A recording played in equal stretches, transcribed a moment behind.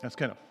That's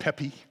kind of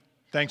peppy.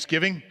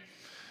 Thanksgiving.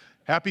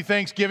 Happy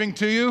Thanksgiving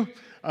to you.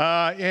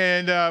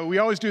 And we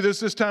always do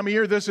this time of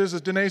year. This is,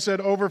 as Danae said,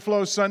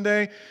 Overflow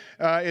Sunday.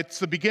 It's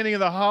the beginning of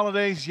the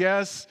holidays,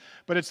 yes,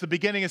 but it's the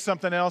beginning of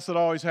something else that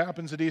always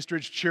happens at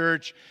Eastridge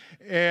Church.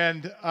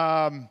 And,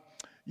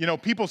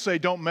 people say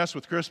don't mess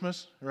with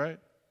Christmas, right?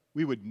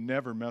 We would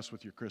never mess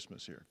with your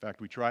Christmas here. In fact,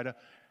 we try to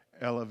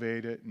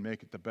elevate it and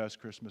make it the best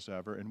Christmas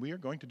ever, and we are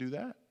going to do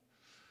that.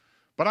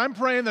 But I'm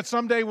praying that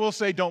someday we'll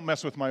say, don't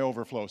mess with my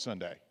Overflow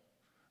Sunday,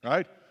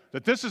 right?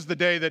 That this is the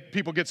day that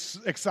people get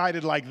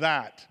excited like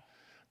that,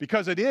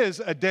 because it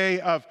is a day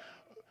of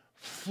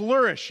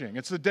flourishing.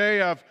 It's a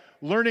day of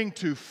learning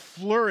to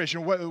flourish.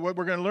 And what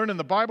we're going to learn in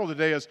the Bible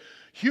today is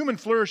human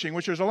flourishing,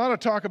 which there's a lot of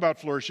talk about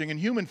flourishing, and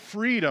human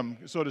freedom,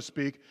 so to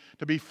speak,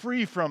 to be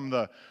free from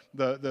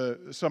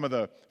some of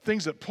the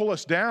things that pull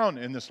us down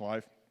in this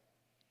life.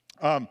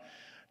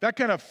 That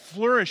kind of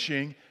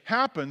flourishing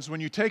happens when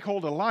you take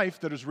hold of life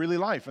that is really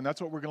life, and that's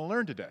what we're going to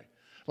learn today.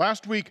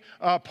 Last week,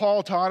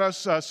 Paul taught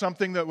us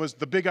something that was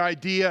the big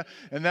idea,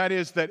 and that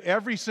is that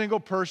every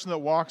single person that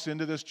walks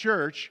into this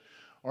church,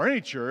 or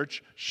any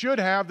church, should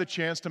have the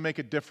chance to make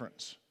a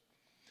difference,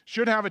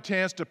 should have a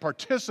chance to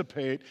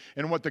participate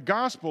in what the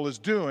gospel is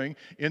doing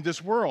in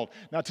this world.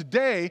 Now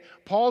today,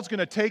 Paul's going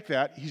to take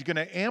that, he's going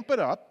to amp it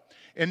up,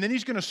 and then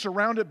he's going to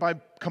surround it by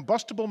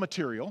combustible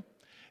material,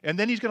 and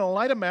then he's going to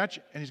light a match,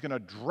 and he's going to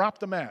drop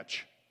the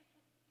match.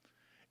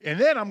 And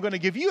then I'm going to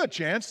give you a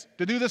chance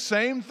to do the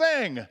same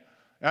thing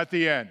at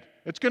the end.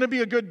 It's going to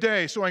be a good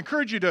day. So I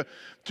encourage you to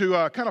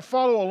kind of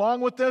follow along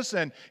with this.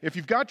 And if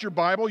you've got your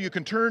Bible, you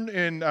can turn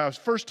in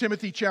 1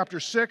 Timothy chapter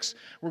 6.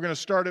 We're going to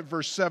start at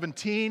verse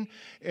 17.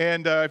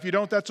 And if you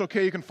don't, that's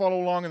okay. You can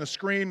follow along on the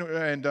screen.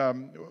 And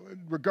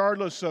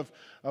regardless of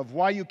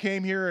why you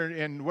came here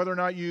and whether or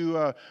not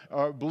you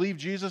believe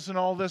Jesus and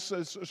all this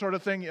sort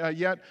of thing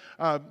yet,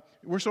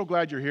 we're so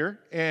glad you're here.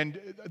 And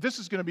this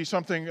is going to be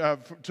something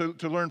to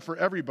learn for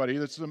everybody.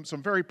 There's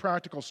some very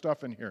practical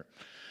stuff in here.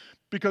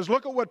 Because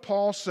look at what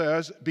Paul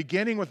says,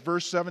 beginning with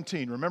verse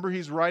 17. Remember,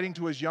 he's writing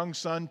to his young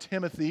son,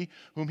 Timothy,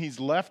 whom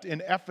he's left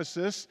in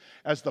Ephesus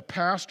as the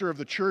pastor of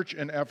the church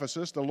in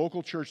Ephesus, the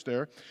local church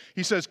there.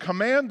 He says,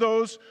 command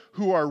those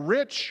who are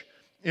rich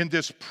in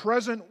this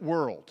present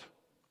world,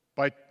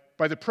 by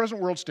the present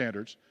world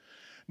standards,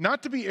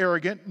 not to be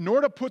arrogant, nor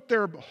to put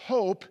their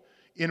hope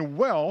in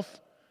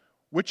wealth,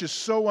 which is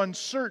so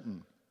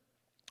uncertain,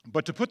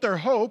 but to put their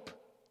hope,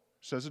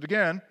 says it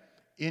again,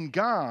 in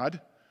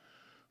God,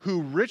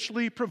 who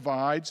richly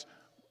provides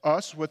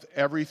us with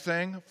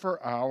everything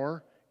for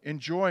our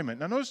enjoyment.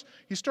 Now notice,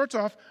 he starts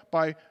off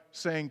by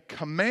saying,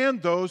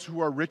 command those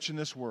who are rich in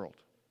this world.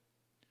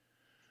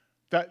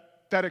 That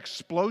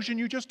explosion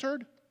you just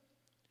heard,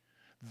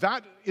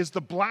 that is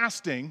the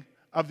blasting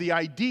of the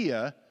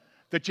idea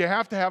that you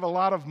have to have a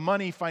lot of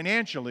money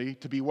financially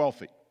to be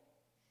wealthy.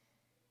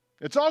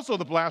 It's also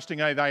the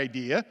blasting of the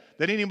idea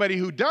that anybody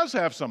who does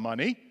have some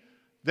money,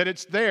 that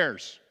it's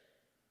theirs.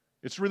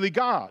 It's really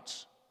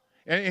God's.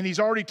 And he's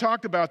already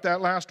talked about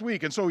that last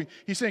week. And so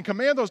he's saying,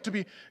 command those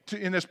to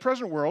in this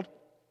present world,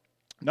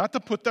 not to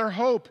put their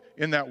hope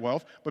in that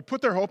wealth, but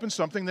put their hope in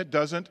something that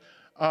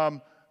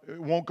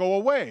won't go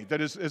away,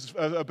 that is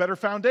a better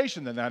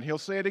foundation than that. He'll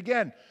say it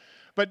again.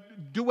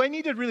 But do I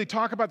need to really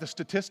talk about the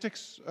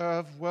statistics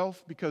of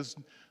wealth? Because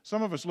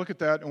some of us look at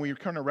that and we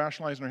kind of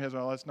rationalize in our heads,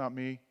 oh, that's not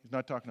me. He's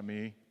not talking to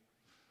me.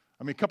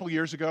 I mean, a couple of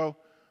years ago,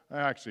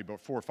 actually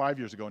about 4 or 5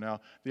 years ago now,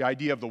 the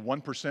idea of the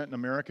 1% in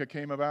America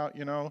came about,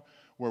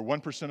 where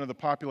 1% of the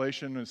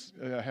population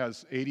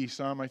has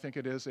 80-some, I think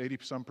it is,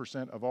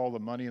 80-some% of all the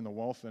money and the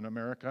wealth in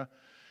America.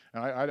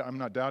 And I'm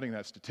not doubting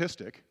that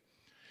statistic.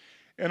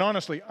 And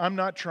honestly, I'm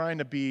not trying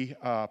to be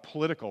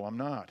political. I'm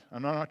not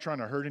trying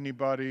to hurt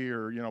anybody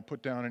or,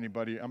 put down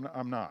anybody.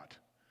 I'm not.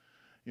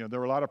 There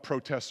were a lot of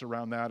protests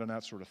around that and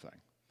that sort of thing.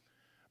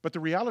 But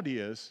the reality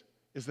is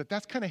that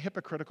that's kind of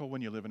hypocritical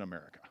when you live in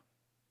America.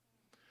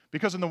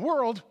 Because in the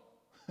world,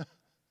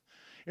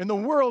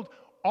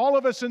 all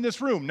of us in this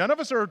room, none of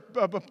us are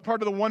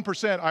part of the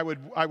 1%,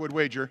 I would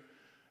wager,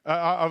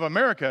 of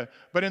America,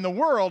 but in the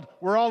world,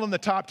 we're all in the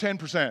top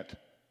 10%.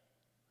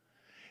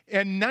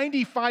 And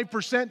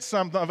 95%,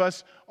 some of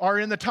us, are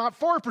in the top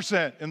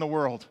 4% in the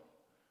world.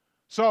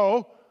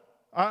 So,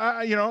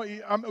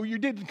 you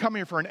didn't come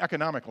here for an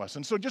economic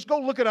lesson, so just go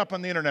look it up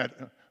on the internet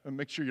and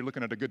make sure you're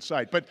looking at a good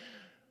site. But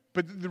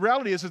the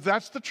reality is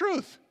that's the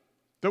truth.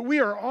 That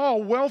we are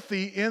all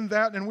wealthy in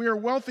that, and we are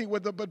wealthy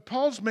but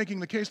Paul's making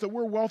the case that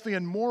we're wealthy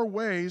in more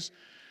ways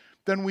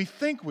than we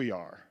think we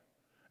are.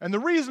 And the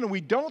reason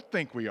we don't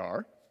think we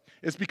are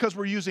is because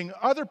we're using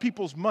other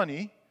people's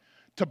money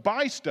to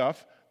buy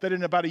stuff that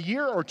in about a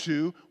year or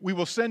two we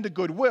will send to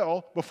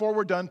Goodwill before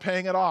we're done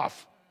paying it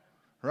off,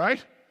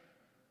 right?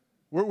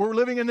 We're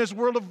living in this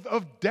world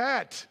of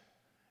debt.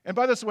 And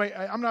by this way,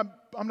 I'm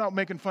not not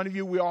making fun of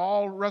you. We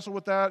all wrestle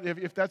with that.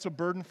 If that's a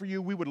burden for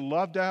you, we would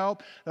love to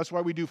help. That's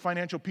why we do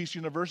Financial Peace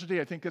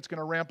University. I think it's going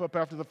to ramp up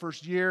after the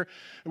first year.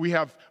 We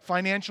have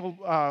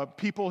financial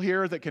people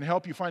here that can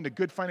help you find a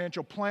good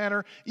financial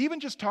planner. Even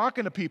just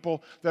talking to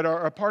people that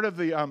are a part of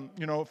the,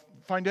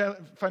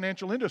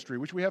 financial industry,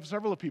 which we have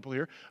several of people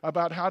here,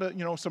 about how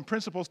to, some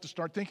principles to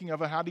start thinking of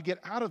how to get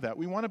out of that.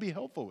 We want to be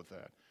helpful with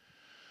that.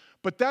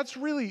 But that's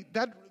really,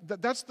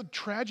 that's the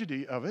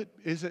tragedy of it,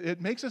 is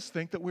it makes us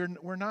think that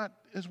we're not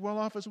as well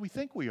off as we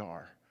think we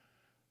are,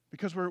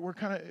 because we're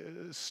kind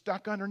of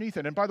stuck underneath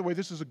it. And by the way,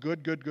 this is a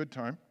good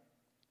time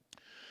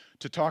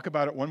to talk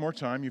about it one more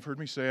time. You've heard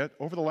me say it.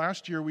 Over the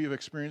last year, we have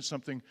experienced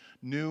something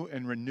new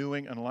and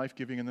renewing and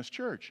life-giving in this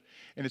church.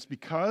 And it's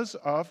because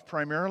of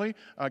primarily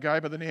a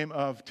guy by the name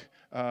of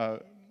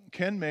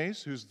Ken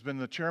Mays, who's been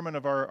the chairman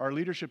of our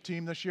leadership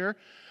team this year,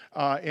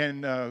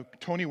 and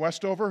Tony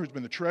Westover, who's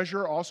been the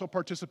treasurer, also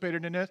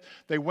participated in it.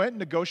 They went and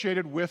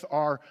negotiated with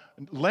our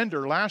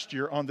lender last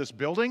year on this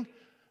building,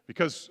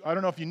 because I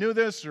don't know if you knew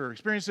this or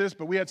experienced this,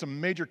 but we had some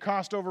major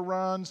cost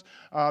overruns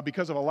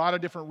because of a lot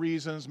of different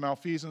reasons,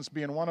 malfeasance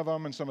being one of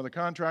them, and some of the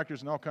contractors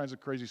and all kinds of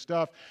crazy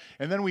stuff.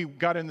 And then we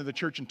got into the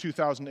church in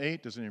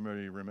 2008. Does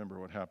anybody remember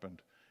what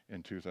happened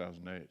in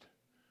 2008?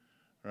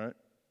 Right?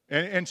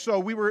 And so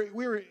we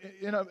were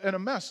in a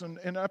mess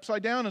and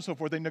upside down and so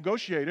forth. They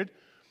negotiated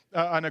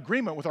an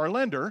agreement with our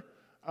lender,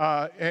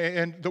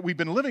 and that we've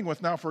been living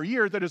with now for a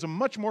year, that is a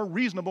much more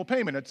reasonable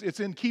payment.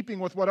 It's in keeping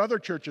with what other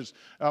churches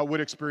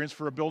would experience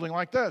for a building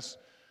like this.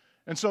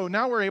 And so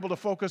now we're able to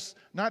focus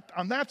not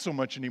on that so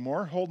much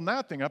anymore, holding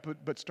that thing up,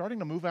 but starting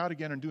to move out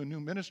again and do a new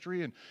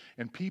ministry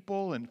and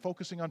people, and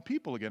focusing on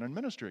people again and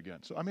ministry again.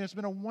 So, I mean, it's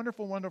been a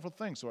wonderful, wonderful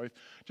thing. So I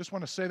just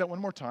want to say that one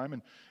more time,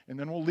 and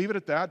then we'll leave it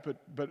at that. But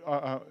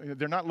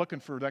they're not looking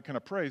for that kind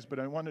of praise, but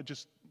I want to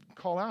just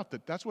call out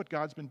that that's what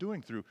God's been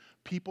doing through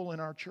people in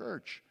our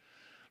church.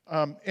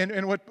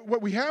 And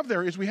what we have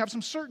there is we have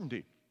some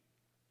certainty,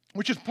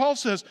 which is Paul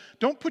says,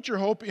 don't put your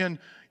hope in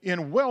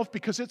wealth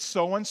because it's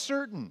so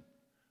uncertain.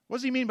 What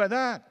does he mean by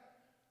that?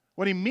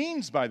 What he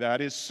means by that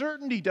is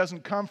certainty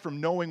doesn't come from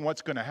knowing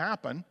what's going to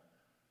happen.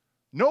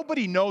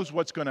 Nobody knows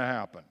what's going to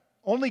happen.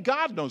 Only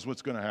God knows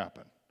what's going to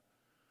happen.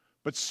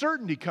 But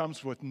certainty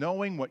comes with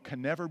knowing what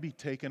can never be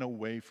taken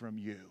away from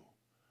you.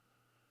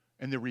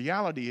 And the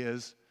reality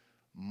is,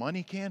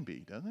 money can be,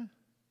 doesn't it?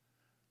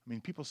 I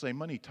mean, people say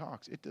money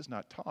talks. It does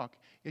not talk.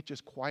 It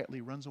just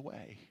quietly runs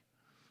away.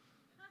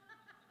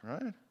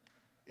 Right?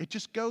 It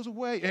just goes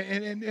away.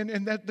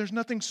 And that there's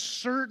nothing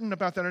certain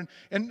about that.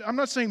 And I'm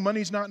not saying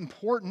money's not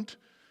important,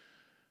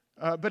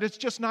 but it's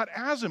just not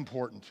as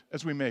important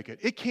as we make it.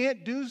 It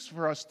can't do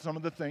for us some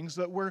of the things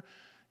that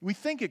we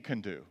think it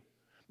can do.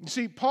 You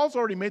see, Paul's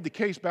already made the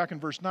case back in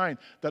verse 9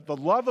 that the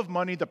love of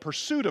money, the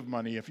pursuit of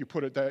money, if you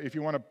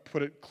want to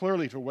put it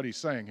clearly to what he's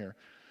saying here,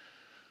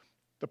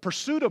 the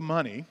pursuit of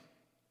money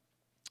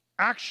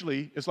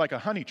actually is like a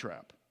honey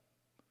trap.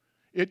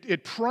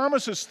 It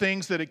promises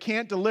things that it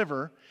can't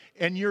deliver,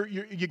 and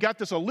you got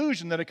this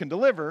illusion that it can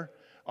deliver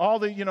all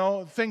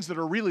the things that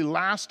are really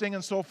lasting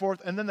and so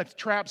forth, and then the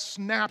trap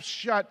snaps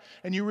shut,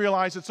 and you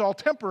realize it's all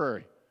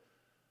temporary.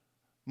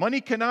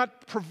 Money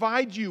cannot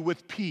provide you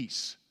with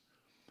peace.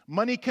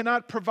 Money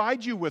cannot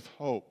provide you with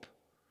hope.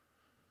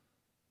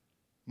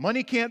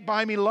 Money can't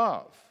buy me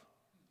love.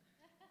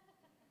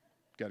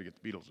 Got to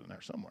get the Beatles in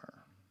there somewhere.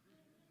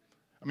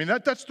 I mean,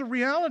 that's the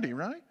reality,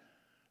 right?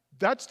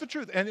 That's the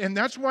truth. And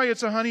that's why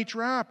it's a honey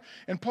trap.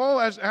 And Paul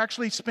has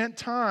actually spent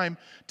time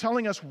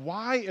telling us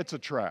why it's a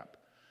trap.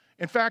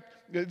 In fact,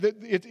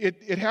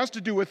 it has to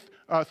do with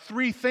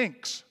three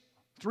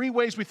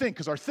ways we think,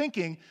 because our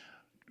thinking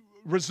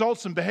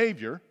results in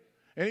behavior.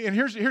 And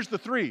here's the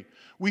three.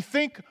 We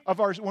think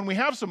when we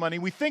have some money,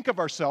 we think of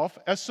ourselves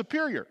as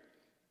superior.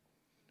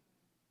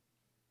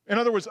 In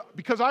other words,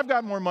 because I've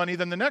got more money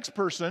than the next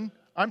person,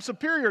 I'm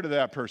superior to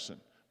that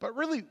person. But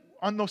really,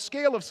 on the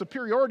scale of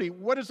superiority,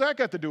 what does that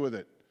got to do with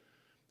it?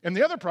 And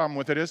the other problem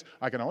with it is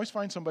I can always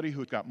find somebody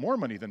who's got more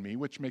money than me,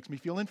 which makes me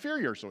feel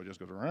inferior. So it just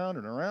goes around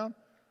and around,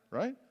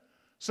 right?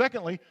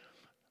 Secondly,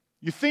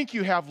 you think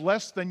you have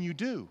less than you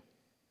do.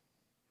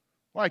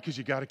 Why? Because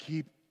you got to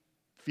keep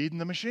feeding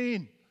the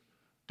machine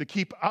to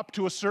keep up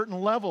to a certain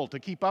level, to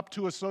keep up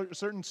to a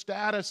certain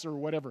status or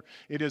whatever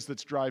it is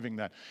that's driving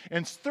that.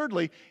 And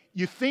thirdly,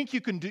 you think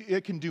it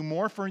can do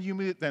more for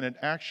you than it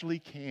actually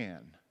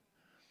can.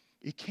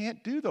 It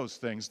can't do those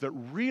things that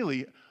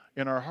really,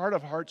 in our heart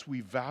of hearts,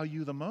 we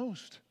value the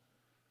most.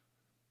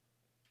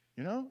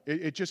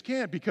 It just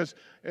can't, because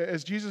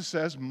as Jesus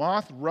says,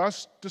 moth,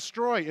 rust,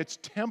 destroy. It's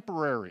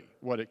temporary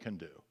what it can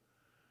do.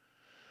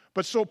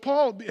 But so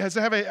Paul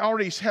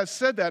already has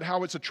said that,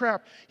 how it's a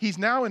trap. He's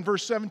now in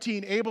verse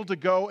 17 able to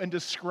go and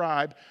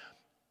describe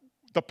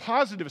the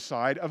positive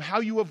side of how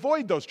you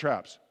avoid those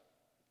traps.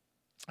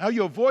 How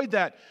you avoid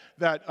that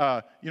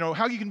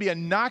how you can be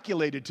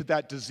inoculated to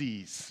that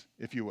disease,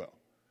 if you will.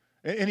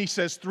 And he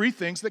says three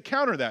things that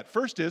counter that.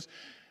 First is,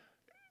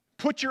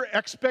 put your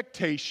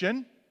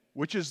expectation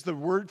which is the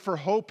word for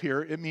hope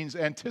here. It means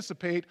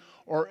anticipate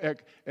or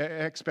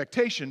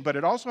expectation, but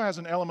it also has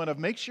an element of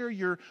make sure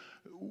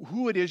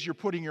who it is you're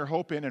putting your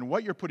hope in and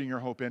what you're putting your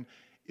hope in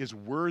is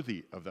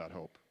worthy of that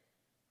hope.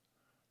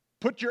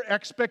 Put your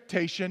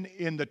expectation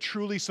in the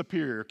truly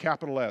superior,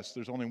 capital S.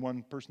 There's only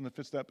one person that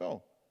fits that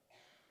bill.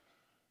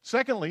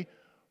 Secondly,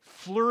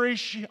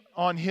 flourish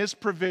on his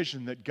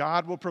provision that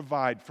God will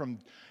provide from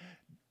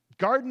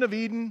Garden of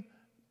Eden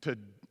to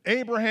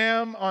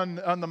Abraham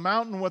on the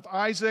mountain with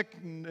Isaac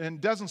and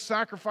doesn't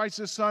sacrifice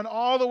his son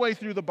all the way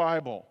through the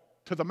Bible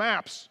to the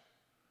maps.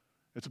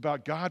 It's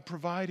about God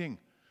providing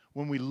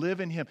when we live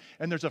in him.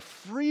 And there's a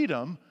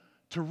freedom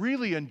to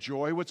really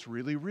enjoy what's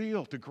really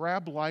real, to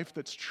grab life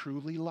that's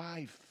truly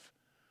life.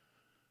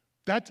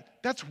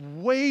 That's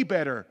way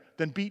better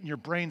than beating your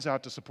brains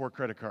out to support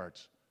credit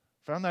cards.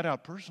 Found that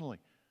out personally.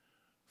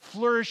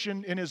 Flourish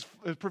in his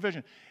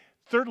provision.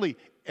 Thirdly,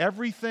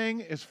 everything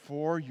is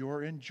for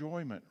your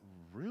enjoyment.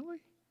 Really?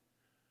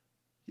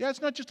 Yeah,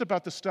 it's not just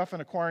about the stuff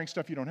and acquiring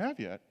stuff you don't have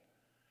yet.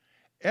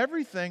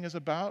 Everything is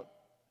about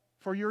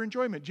for your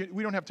enjoyment.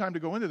 We don't have time to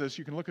go into this.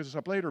 You can look this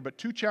up later. But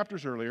 2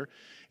 chapters earlier,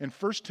 in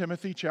 1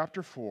 Timothy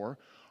chapter 4,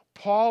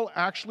 Paul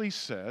actually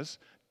says,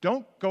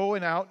 don't go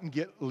out and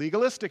get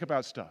legalistic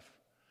about stuff.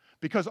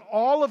 Because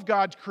all of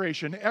God's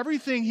creation,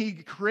 everything he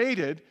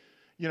created,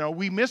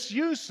 we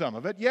misuse some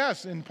of it,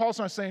 yes, and Paul's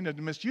not saying to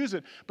misuse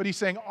it, but he's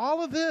saying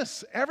all of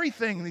this,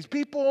 everything, these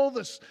people,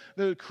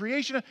 the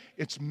creation,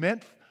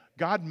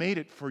 God made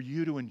it for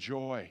you to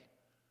enjoy.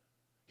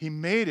 He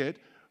made it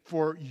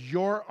for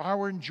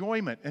our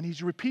enjoyment, and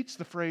he repeats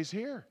the phrase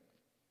here.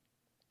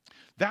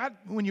 That,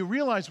 when you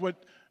realize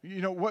what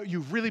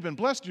you've really been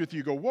blessed with,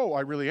 you go, whoa,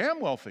 I really am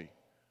wealthy.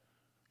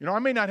 I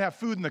may not have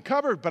food in the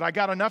cupboard, but I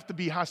got enough to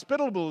be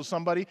hospitable to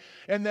somebody,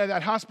 and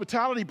that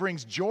hospitality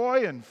brings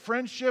joy and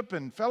friendship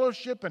and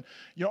fellowship, and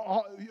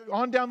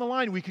on down the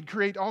line, we could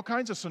create all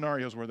kinds of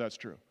scenarios where that's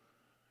true.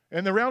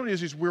 And the reality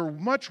is we're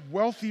much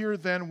wealthier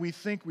than we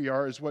think we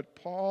are, is what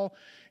Paul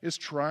is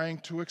trying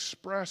to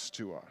express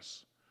to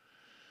us.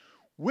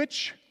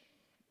 Which,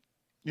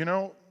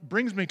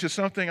 brings me to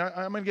something,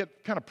 I'm going to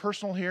get kind of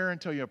personal here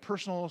and tell you a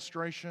personal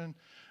illustration.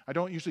 I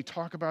don't usually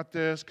talk about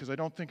this because I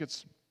don't think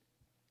it's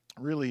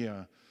really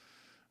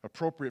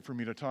appropriate for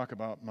me to talk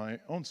about my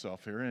own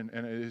self here, and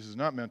it is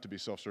not meant to be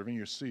self-serving.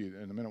 You'll see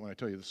in a minute when I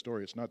tell you the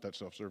story, it's not that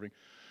self-serving.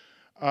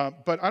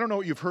 But I don't know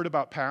what you've heard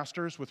about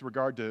pastors with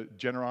regard to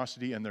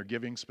generosity and their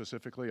giving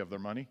specifically of their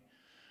money.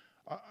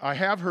 I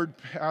have heard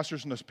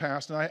pastors in this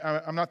past, and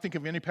I'm not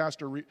thinking of any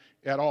pastor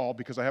at all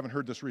because I haven't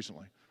heard this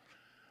recently.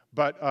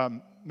 But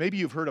maybe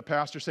you've heard a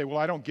pastor say, well,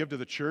 I don't give to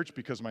the church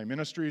because my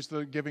ministry is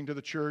the giving to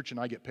the church and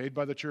I get paid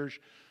by the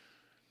church.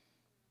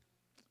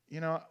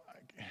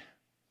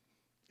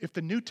 If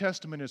the New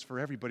Testament is for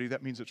everybody,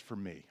 that means it's for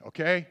me,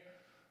 okay?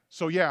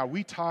 So yeah,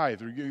 we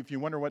tithe. If you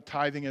wonder what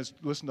tithing is,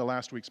 listen to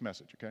last week's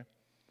message, okay?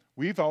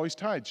 We've always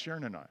tithed,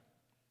 Sharon and I.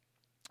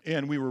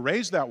 And we were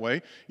raised that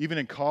way, even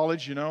in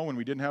college, when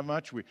we didn't have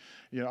much.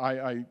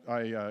 I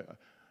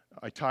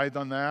tithed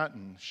on that,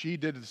 and she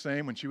did the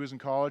same when she was in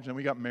college, and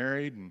we got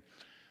married.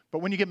 But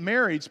when you get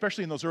married,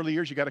 especially in those early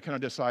years, you got to kind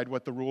of decide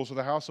what the rules of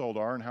the household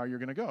are and how you're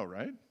going to go,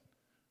 right?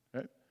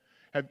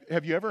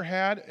 Have you ever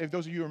had, if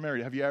those of you who are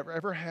married, have you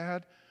ever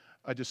had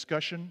a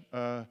discussion,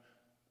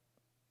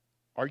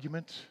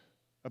 argument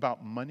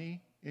about money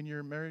in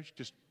your marriage?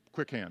 Just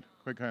quick hand.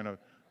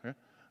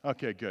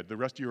 Okay, good. The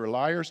rest of you are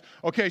liars.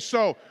 Okay,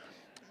 so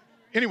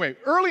anyway,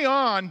 early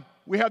on,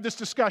 we had this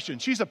discussion.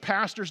 She's a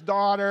pastor's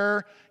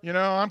daughter.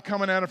 I'm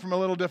coming at it from a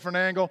little different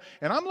angle.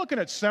 And I'm looking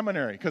at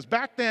seminary, because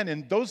back then,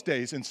 in those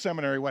days, in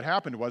seminary, what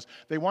happened was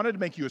they wanted to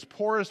make you as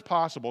poor as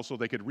possible so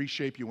they could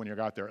reshape you when you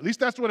got there. At least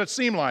that's what it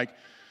seemed like.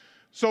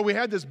 So we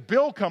had this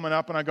bill coming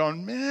up, and I'm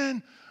going,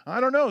 man, I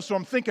don't know. So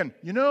I'm thinking,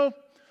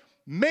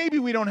 maybe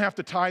we don't have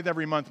to tithe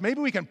every month. Maybe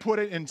we can put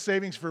it in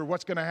savings for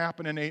what's going to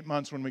happen in 8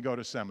 months when we go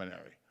to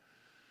seminary.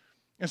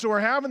 And so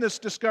we're having this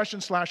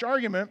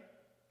discussion/argument,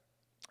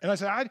 and I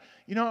said,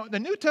 the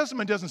New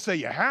Testament doesn't say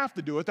you have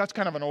to do it. That's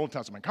kind of an Old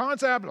Testament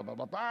concept, blah, blah,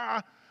 blah,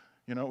 blah,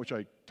 which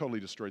I totally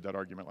destroyed that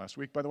argument last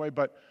week, by the way.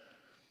 But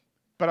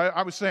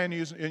I was saying,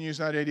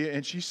 using that idea,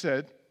 and she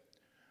said,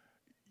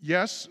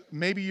 yes,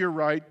 maybe you're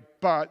right,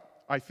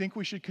 but I think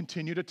we should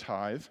continue to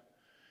tithe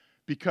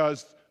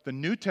because the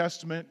New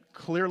Testament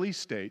clearly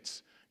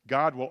states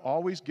God will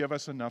always give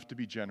us enough to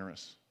be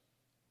generous.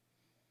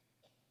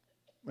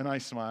 And I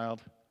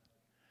smiled.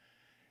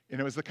 And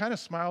it was the kind of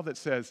smile that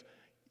says,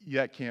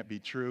 yeah, it can't be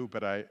true,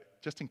 but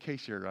just in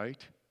case you're right,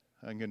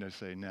 I'm going to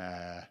say,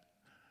 nah,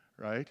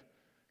 right?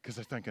 Because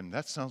they're thinking,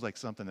 that sounds like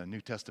something the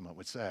New Testament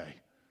would say.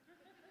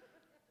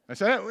 I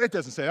said, it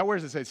doesn't say that. Where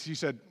does it say? She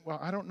said, well,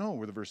 I don't know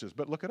where the verse is,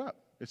 but look it up.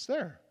 It's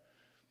there.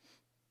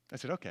 I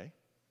said, okay.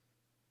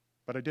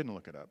 But I didn't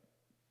look it up.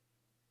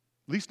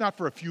 At least not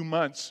for a few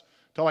months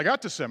till I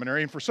got to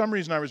seminary. And for some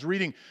reason, I was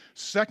reading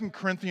 2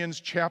 Corinthians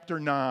chapter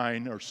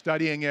 9 or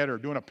studying it or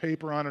doing a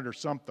paper on it or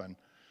something.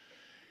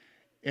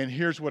 And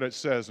here's what it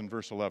says in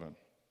verse 11.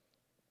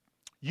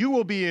 You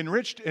will be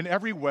enriched in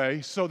every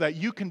way so that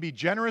you can be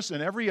generous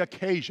in every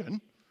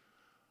occasion.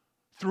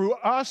 Through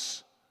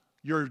us,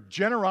 your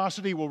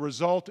generosity will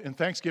result in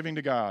thanksgiving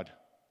to God.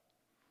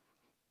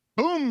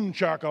 Boom,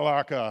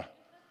 chakalaka.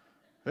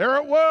 There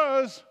it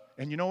was.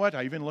 And you know what?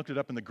 I even looked it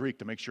up in the Greek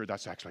to make sure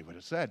that's actually what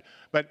it said.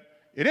 But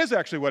it is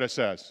actually what it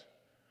says.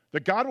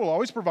 That God will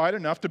always provide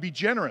enough to be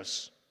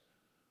generous.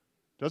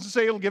 Doesn't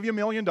say it'll give you $1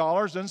 million.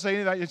 Doesn't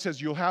say that. It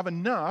says you'll have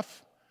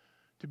enough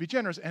to be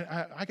generous. And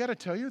I got to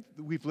tell you,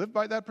 we've lived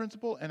by that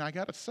principle. And I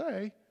got to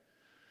say,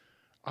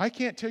 I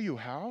can't tell you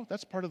how.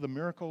 That's part of the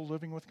miracle of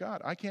living with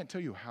God. I can't tell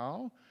you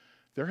how.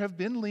 There have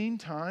been lean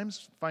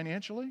times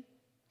financially,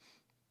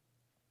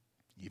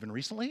 even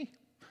recently.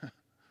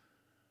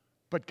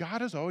 But God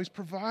has always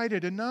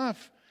provided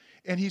enough.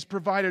 And He's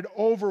provided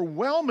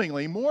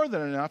overwhelmingly more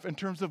than enough in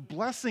terms of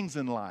blessings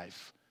in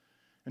life,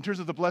 in terms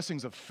of the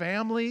blessings of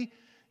family.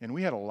 And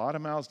we had a lot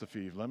of mouths to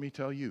feed, let me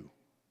tell you.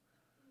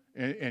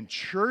 And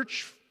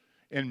church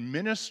and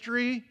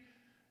ministry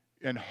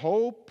and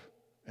hope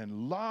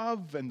and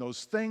love and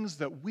those things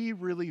that we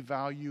really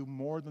value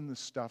more than the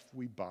stuff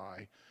we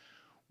buy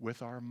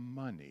with our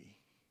money.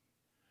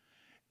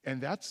 And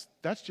that's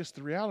just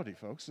the reality,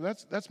 folks. So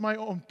that's my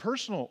own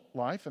personal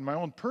life and my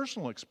own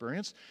personal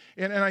experience.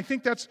 And I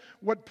think that's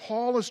what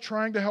Paul is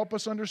trying to help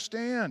us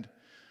understand.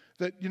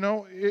 That, you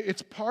know,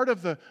 it's part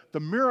of the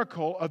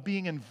miracle of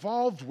being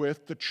involved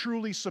with the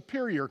truly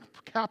superior,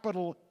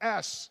 capital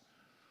S,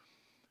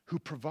 who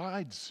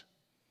provides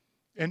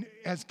and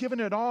has given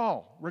it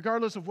all,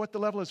 regardless of what the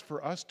level is,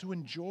 for us to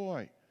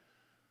enjoy.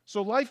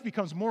 So life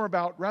becomes more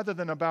about, rather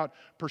than about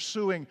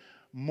pursuing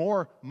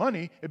more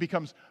money, it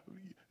becomes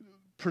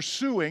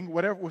pursuing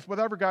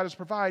whatever God has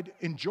provided,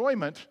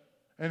 enjoyment,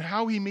 and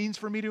how He means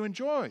for me to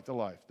enjoy the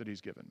life that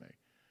He's given me.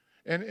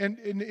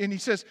 And he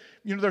says,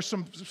 you know, there's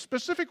some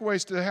specific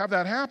ways to have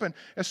that happen,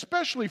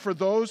 especially for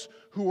those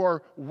who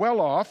are well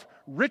off,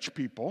 rich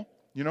people,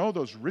 you know,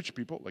 those rich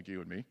people like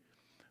you and me,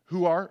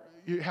 who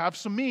have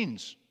some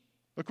means.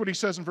 Look what he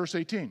says in verse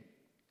 18.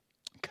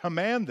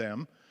 Command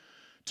them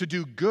to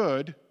do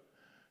good,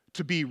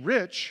 to be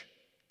rich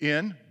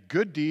in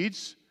good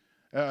deeds,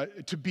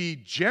 to be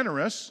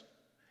generous,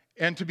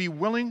 and to be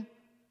willing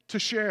to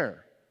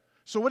share.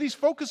 So what he's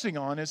focusing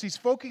on is he's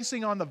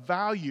focusing on the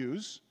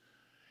values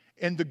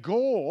and the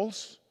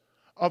goals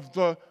of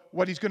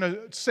what he's going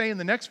to say in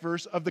the next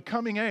verse of the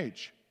coming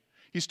age.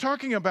 He's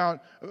talking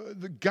about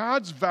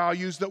God's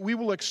values that we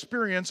will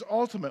experience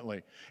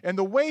ultimately. And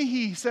the way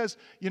he says,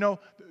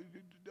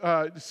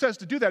 says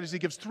to do that is he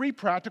gives 3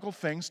 practical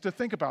things to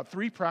think about,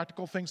 3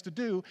 practical things to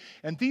do.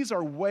 And these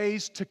are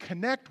ways to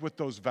connect with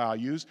those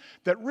values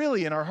that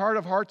really, in our heart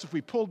of hearts, if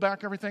we pulled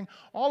back everything,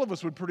 all of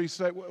us would pretty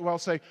well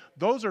say,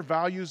 those are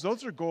values,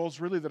 those are goals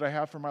really that I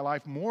have for my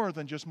life more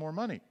than just more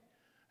money.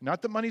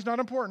 Not that money's not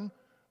important,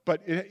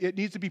 but it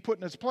needs to be put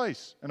in its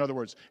place, in other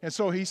words. And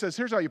so he says,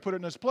 here's how you put it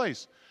in its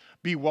place.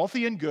 Be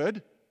wealthy and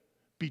good,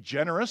 be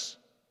generous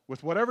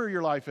with whatever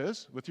your life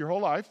is, with your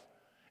whole life,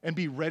 and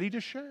be ready to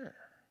share.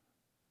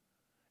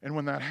 And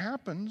when that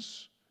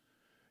happens,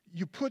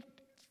 you put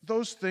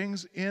those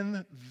things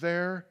in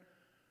their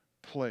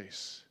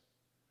place.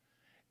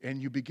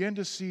 And you begin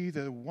to see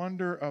the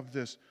wonder of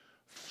this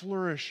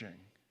flourishing.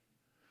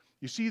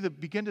 You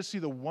begin to see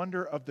the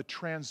wonder of the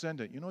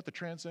transcendent. You know what the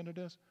transcendent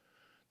is?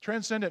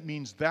 Transcendent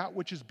means that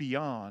which is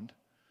beyond,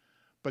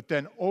 but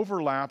then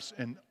overlaps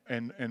and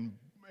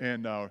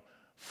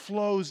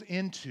flows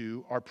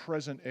into our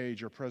present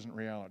age or present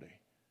reality.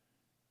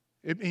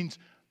 It means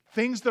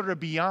things that are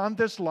beyond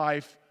this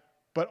life,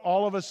 but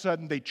all of a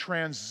sudden they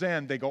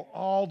transcend. They go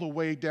all the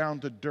way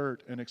down to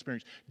dirt and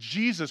experience.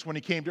 Jesus, when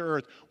he came to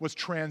earth, was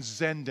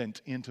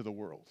transcendent into the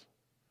world.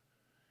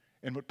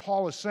 And what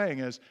Paul is saying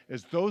is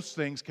those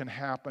things can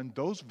happen,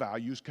 those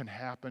values can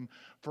happen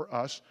for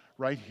us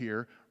right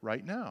here,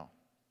 right now.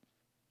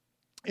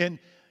 And,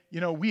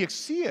 we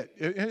see it.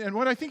 And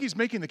what I think he's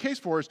making the case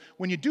for is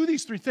when you do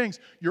these 3 things,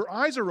 your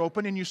eyes are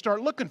open and you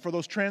start looking for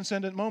those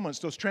transcendent moments,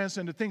 those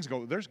transcendent things.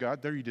 Go, there's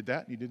God, there you did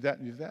that, and you did that,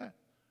 and you did that.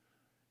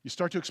 You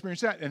start to experience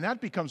that, and that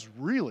becomes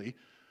really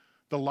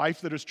the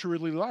life that is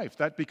truly life.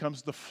 That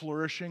becomes the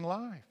flourishing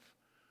life.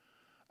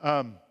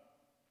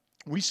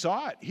 We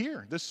saw it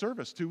here, this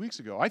service, 2 weeks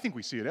ago. I think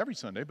we see it every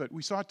Sunday, but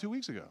we saw it 2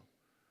 weeks ago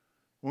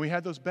when we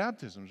had those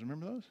baptisms.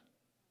 Remember those?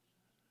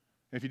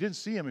 If you didn't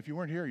see them, if you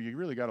weren't here, you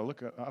really got to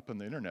look up on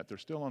the internet. They're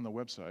still on the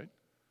website,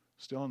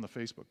 still on the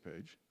Facebook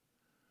page.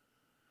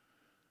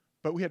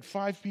 But we had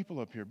 5 people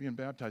up here being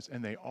baptized,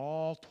 and they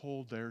all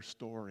told their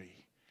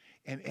story.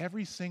 And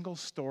every single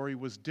story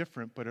was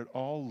different, but it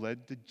all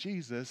led to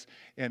Jesus.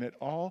 And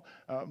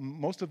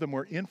most of them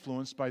were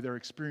influenced by their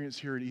experience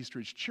here at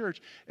Eastridge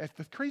Church. And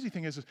the crazy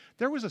thing is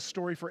there was a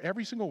story for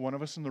every single one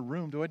of us in the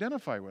room to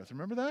identify with.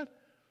 Remember that?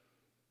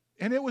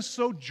 And it was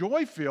so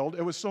joy-filled.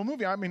 It was so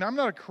moving. I mean, I'm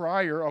not a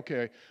crier.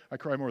 Okay, I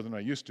cry more than I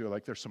used to.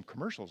 Like, there's some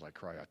commercials I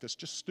cry at. That's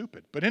just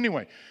stupid. But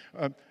anyway,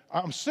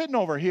 I'm sitting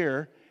over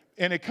here,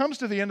 and it comes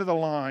to the end of the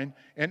line,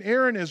 and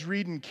Aaron is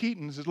reading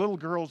Keaton's, his little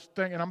girl's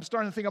thing, and I'm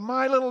starting to think of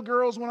my little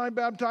girls when I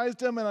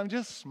baptized him, and I'm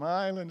just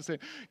smiling and saying,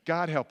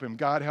 God help him,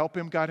 God help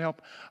him, God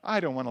help. I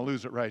don't want to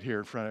lose it right here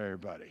in front of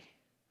everybody.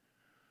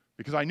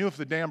 Because I knew if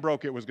the dam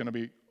broke, it was going to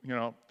be,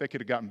 they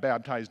could have gotten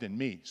baptized in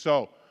me.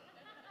 So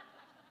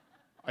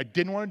I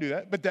didn't want to do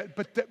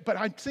that. But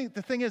I think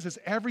the thing is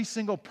every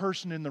single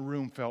person in the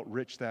room felt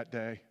rich that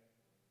day.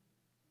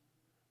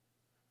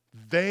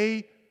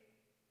 They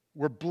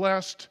were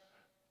blessed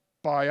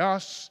by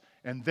us,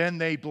 and then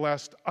they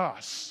blessed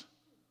us.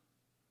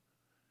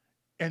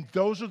 And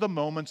those are the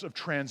moments of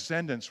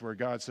transcendence where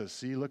God says,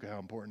 see, look at how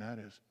important that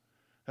is.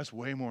 That's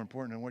way more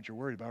important than what you're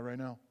worried about right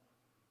now.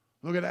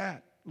 Look at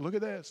that. Look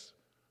at this.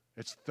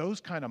 It's those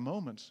kind of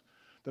moments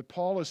that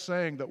Paul is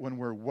saying that when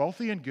we're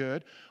wealthy and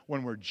good,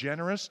 when we're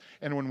generous,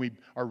 and when we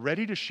are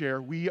ready to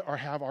share,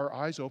 have our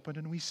eyes open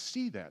and we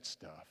see that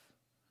stuff.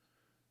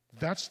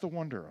 That's the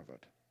wonder of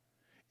it.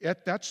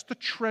 That's the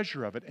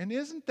treasure of it. And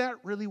isn't that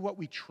really what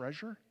we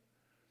treasure?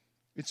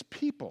 It's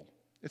people.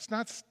 It's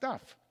not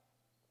stuff.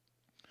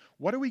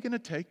 What are we going to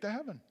take to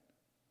heaven?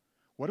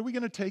 What are we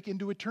going to take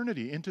into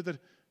eternity, into the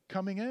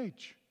coming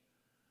age?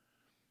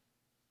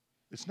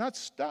 It's not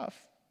stuff.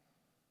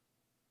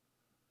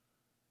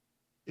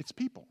 It's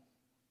people.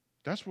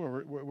 That's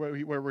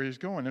where he's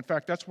going. In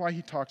fact, that's why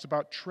he talks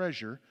about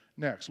treasure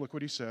next. Look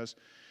what he says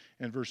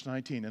in verse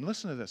 19. And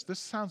listen to this. This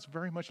sounds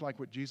very much like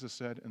what Jesus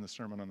said in the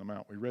Sermon on the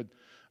Mount. We read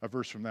a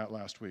verse from that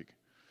last week.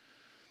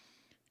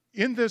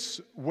 In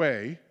this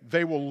way,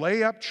 they will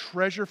lay up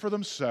treasure for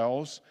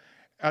themselves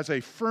as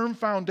a firm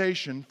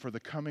foundation for the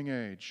coming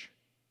age.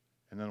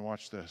 And then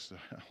watch this.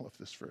 I love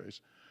this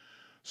phrase.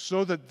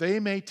 So that they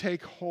may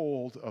take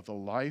hold of the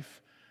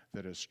life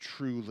that is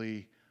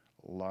truly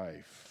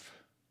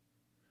life.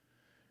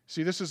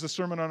 See, this is the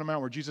Sermon on the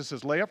Mount where Jesus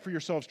says, lay up for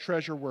yourselves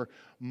treasure where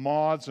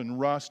moths and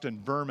rust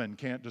and vermin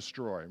can't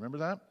destroy. Remember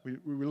that? We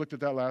looked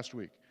at that last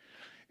week.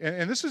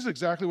 And this is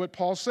exactly what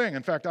Paul's saying.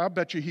 In fact, I'll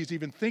bet you he's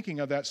even thinking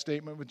of that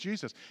statement with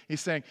Jesus.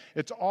 He's saying,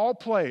 it's all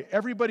play.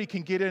 Everybody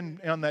can get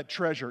in on that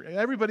treasure.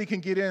 Everybody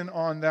can get in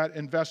on that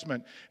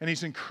investment. And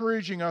he's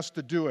encouraging us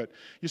to do it.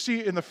 You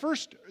see, in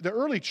the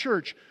early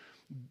church,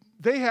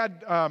 they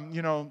had,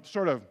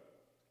 sort of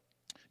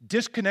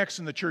disconnects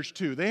in the church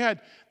too. They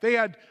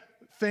had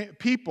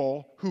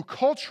people who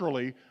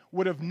culturally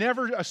would have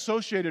never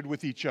associated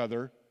with each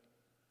other,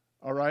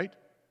 all right?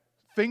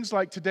 Things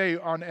like today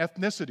on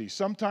ethnicity.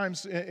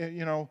 Sometimes,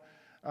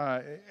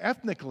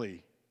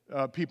 ethnically,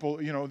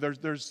 people,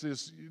 there's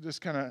this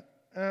kind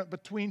of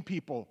between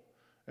people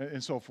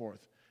and so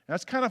forth. And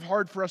that's kind of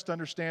hard for us to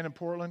understand in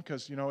Portland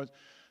because,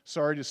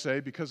 sorry to say,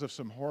 because of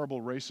some horrible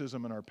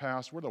racism in our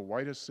past, we're the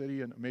whitest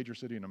city and major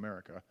city in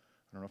America. I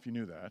don't know if you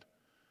knew that.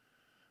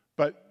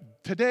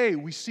 But today,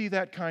 we see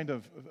that kind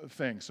of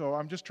thing. So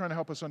I'm just trying to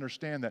help us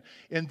understand that.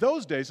 In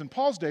those days, in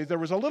Paul's days, there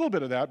was a little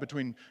bit of that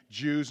between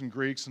Jews and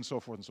Greeks and so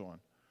forth and so on.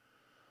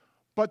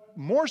 But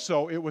more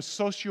so, it was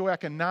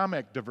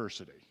socioeconomic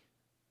diversity.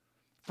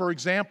 For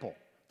example,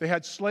 they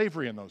had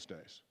slavery in those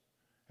days.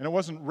 And it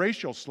wasn't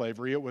racial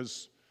slavery, it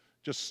was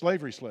just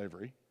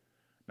slavery.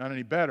 Not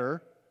any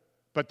better.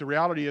 But the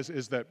reality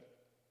is that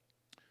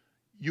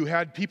you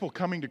had people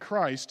coming to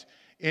Christ,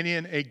 and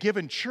in a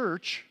given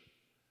church,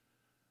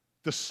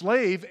 the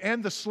slave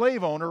and the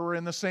slave owner were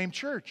in the same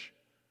church.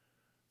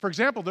 For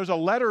example, there's a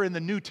letter in the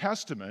New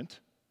Testament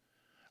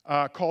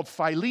called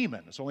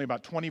Philemon. It's only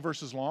about 20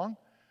 verses long.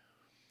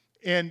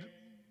 And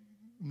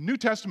New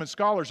Testament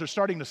scholars are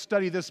starting to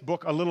study this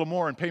book a little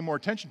more and pay more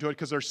attention to it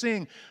because they're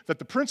seeing that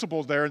the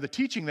principles there, the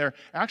teaching there,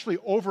 actually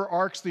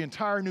overarches the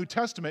entire New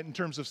Testament in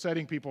terms of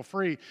setting people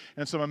free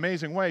in some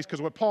amazing ways.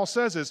 Because what Paul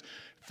says is,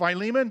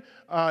 Philemon,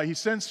 he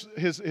sends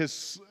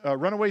his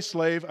runaway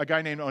slave, a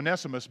guy named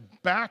Onesimus,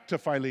 back to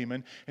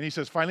Philemon. And he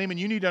says, Philemon,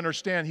 you need to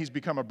understand he's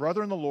become a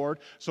brother in the Lord.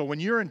 So when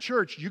you're in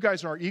church, you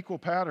guys are equal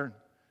pattern.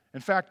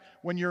 In fact,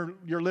 when you're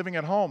living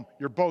at home,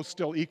 you're both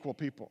still equal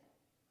people.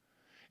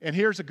 And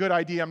here's a good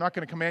idea. I'm not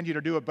going to command you to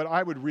do it, but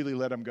I would really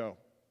let him go.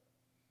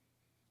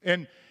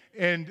 And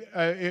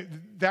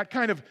that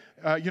kind of,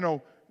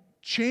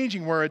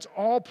 changing where it's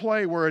all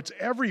play, where it's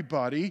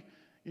everybody,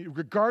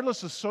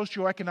 regardless of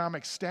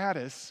socioeconomic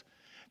status,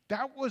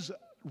 that was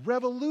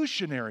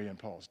revolutionary in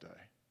Paul's day.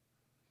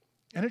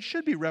 And it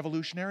should be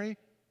revolutionary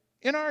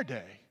in our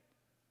day.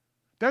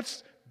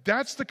 That's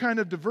the kind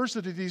of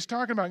diversity that he's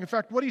talking about. In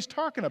fact, what he's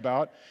talking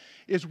about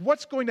is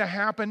what's going to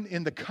happen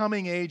in the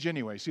coming age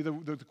anyway. See the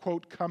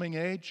quote, coming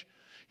age?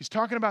 He's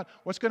talking about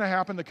what's going to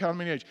happen in the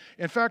coming age.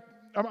 In fact,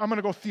 I'm going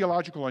to go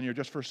theological on you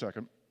just for a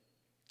second.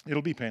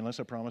 It'll be painless,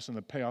 I promise, and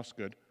the payoff's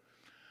good.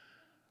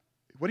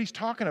 What he's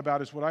talking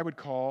about is what I would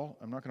call,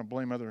 I'm not going to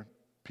blame other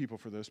people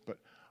for this, but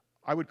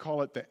I would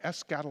call it the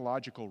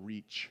eschatological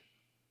reach,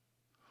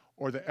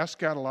 or the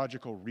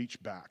eschatological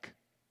reach back.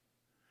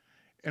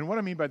 And what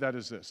I mean by that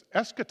is this.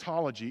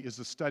 Eschatology is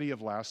the study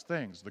of last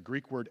things. The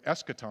Greek word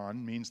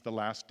eschaton means the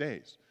last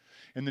days.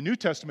 In the New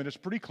Testament, it's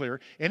pretty clear.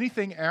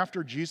 Anything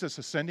after Jesus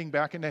ascending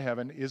back into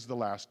heaven is the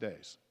last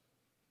days.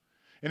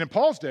 And in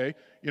Paul's day,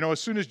 as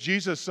soon as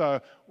Jesus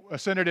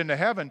ascended into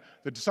heaven,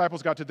 the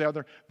disciples got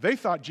together. They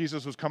thought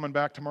Jesus was coming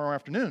back tomorrow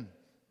afternoon.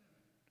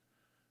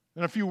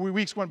 Then a few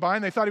weeks went by,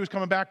 and they thought he was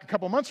coming back a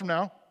couple months from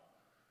now.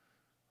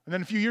 And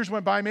then a few years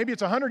went by, maybe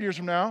it's 100 years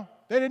from now.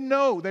 They didn't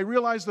know. They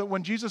realized that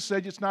when Jesus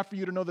said it's not for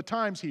you to know the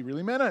times, he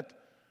really meant it.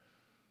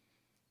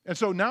 And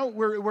so now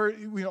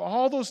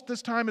all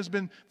this time has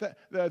been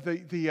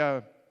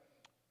the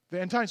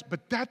end times.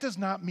 But that does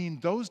not mean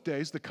those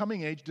days, the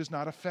coming age, does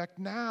not affect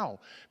now.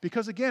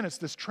 Because again, it's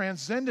this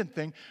transcendent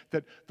thing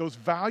that those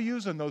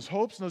values and those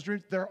hopes and those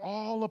dreams, they're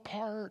all a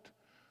part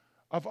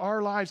of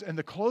our lives. And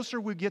the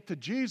closer we get to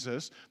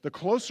Jesus, the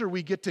closer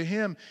we get to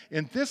him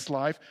in this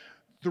life,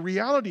 the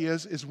reality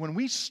is when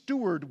we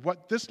steward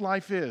what this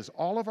life is,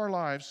 all of our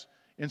lives,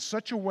 in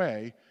such a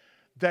way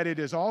that it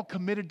is all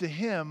committed to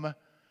him,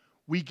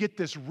 we get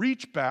this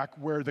reach back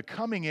where the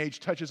coming age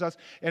touches us,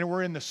 and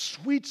we're in the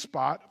sweet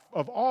spot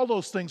of all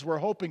those things we're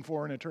hoping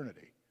for in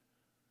eternity.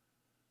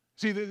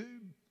 See, the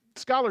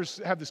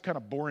scholars have this kind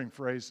of boring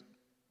phrase.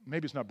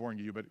 Maybe it's not boring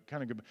to you, but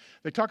kind of good.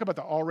 They talk about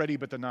the already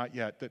but the not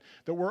yet,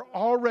 that we're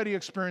already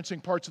experiencing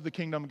parts of the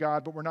kingdom of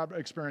God, but we're not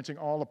experiencing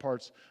all the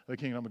parts of the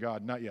kingdom of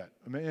God, not yet.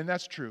 And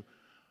that's true.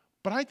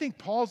 But I think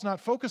Paul's not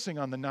focusing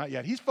on the not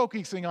yet. He's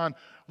focusing on,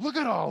 look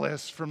at all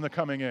this from the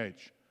coming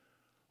age.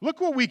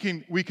 Look what we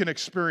can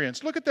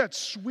experience. Look at that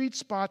sweet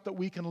spot that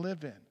we can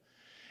live in.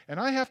 And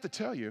I have to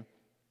tell you,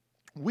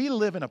 we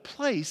live in a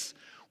place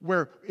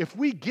where if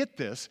we get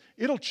this,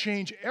 it'll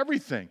change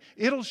everything.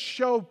 It'll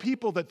show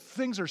people that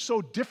things are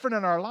so different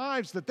in our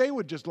lives that they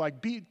would just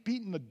like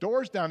beating the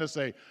doors down to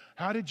say,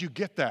 how did you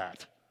get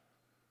that?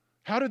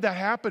 How did that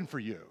happen for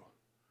you?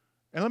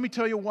 And let me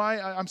tell you why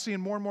I'm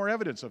seeing more and more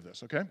evidence of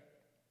this, okay?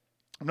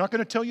 I'm not going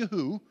to tell you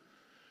who,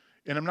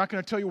 and I'm not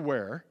going to tell you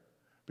where,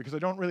 because I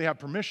don't really have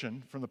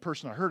permission from the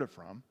person I heard it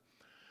from.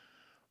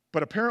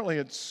 But apparently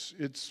it's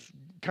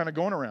kind of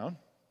going around.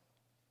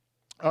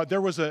 There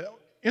was an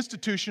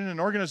institution, an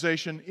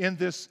organization in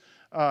this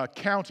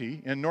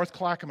county, in North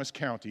Clackamas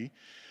County,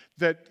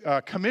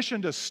 that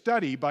commissioned a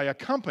study by a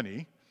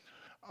company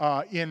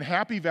in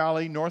Happy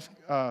Valley, North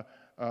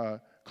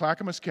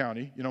Clackamas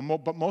County,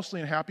 but mostly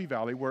in Happy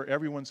Valley, where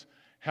everyone's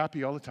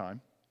happy all the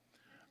time.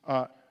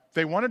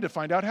 They wanted to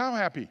find out how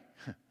happy.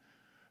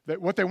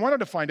 What they wanted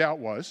to find out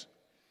was,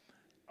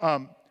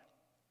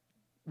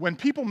 when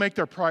people make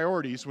their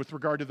priorities with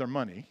regard to their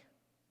money,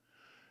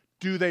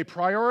 do they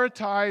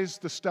prioritize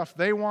the stuff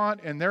they want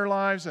in their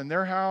lives and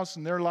their house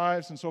and their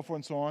lives and so forth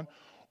and so on?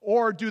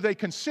 Or do they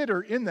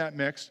consider in that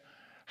mix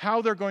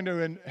how they're going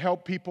to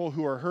help people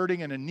who are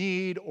hurting and in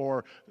need,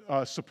 or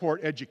support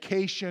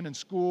education in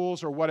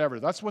schools or whatever?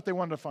 That's what they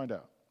wanted to find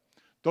out.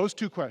 Those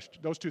two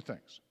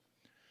things.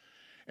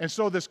 And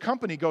so this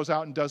company goes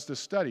out and does this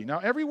study. Now,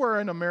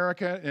 everywhere in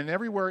America and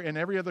everywhere in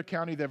every other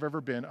county they've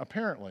ever been,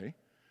 apparently,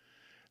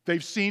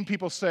 they've seen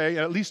people say,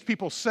 at least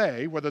people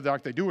say, whether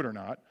they do it or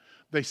not,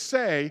 they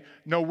say,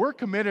 no, we're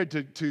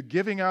committed to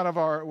giving out of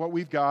what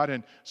we've got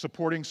and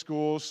supporting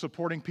schools,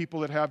 supporting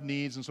people that have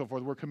needs and so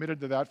forth. We're committed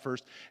to that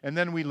first, and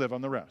then we live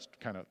on the rest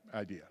kind of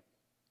idea.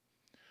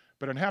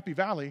 But in Happy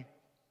Valley,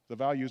 the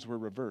values were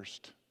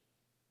reversed.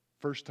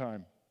 First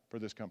time for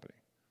this company.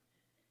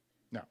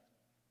 Now,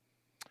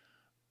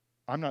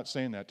 I'm not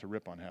saying that to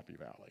rip on Happy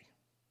Valley,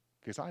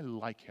 because I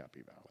like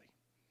Happy Valley.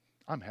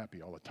 I'm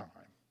happy all the time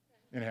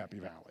in Happy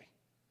Valley.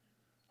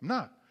 I'm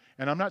not.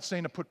 And I'm not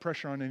saying to put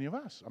pressure on any of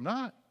us. I'm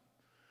not.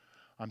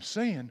 I'm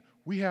saying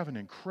we have an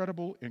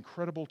incredible,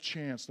 incredible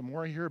chance. The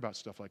more I hear about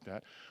stuff like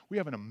that, we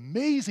have an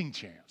amazing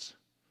chance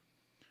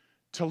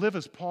to live,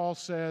 as Paul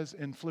says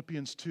in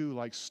Philippians 2,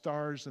 like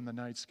stars in the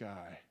night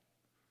sky.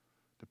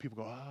 That people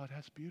go, oh,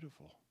 that's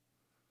beautiful.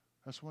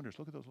 That's wondrous.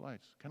 Look at those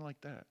lights. Kind of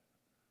like that.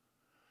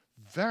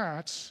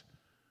 That's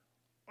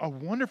a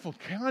wonderful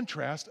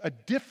contrast, a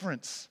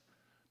difference.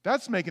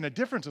 That's making a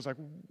difference. It's like,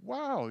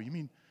 wow, you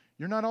mean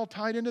you're not all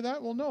tied into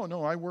that? Well,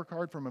 no, I work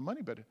hard for my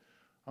money, but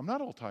I'm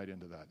not all tied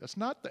into that. That's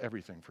not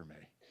everything for me.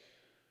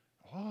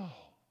 Oh.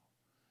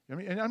 I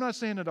mean, and I'm not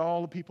saying that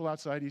all the people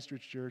outside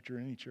Eastridge Church or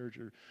any church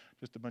are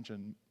just a bunch of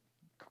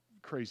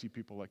crazy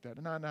people like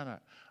that. No.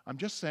 I'm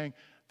just saying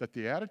that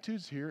the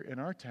attitudes here in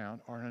our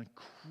town are an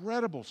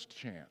incredible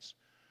chance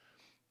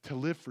to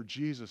live for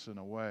Jesus in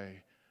a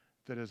way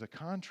that is a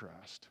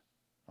contrast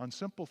on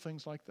simple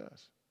things like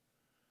this.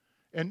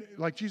 And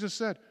like Jesus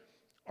said,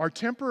 our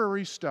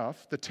temporary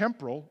stuff, the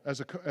temporal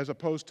as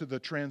opposed to the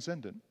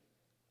transcendent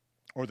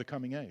or the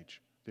coming age,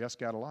 the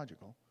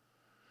eschatological,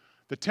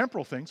 the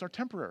temporal things are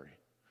temporary.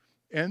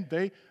 And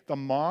the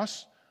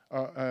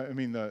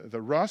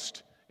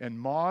rust and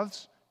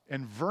moths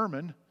and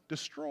vermin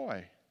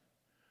destroy.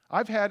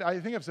 I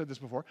think I've said this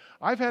before,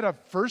 I've had a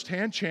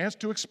firsthand chance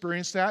to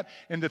experience that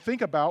and to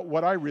think about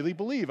what I really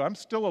believe. I'm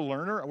still a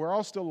learner. We're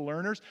all still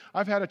learners.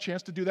 I've had a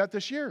chance to do that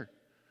this year.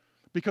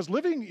 Because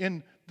living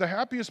in the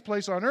happiest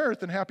place on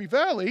earth in Happy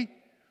Valley,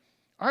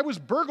 I was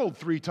burgled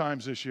 3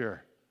 times this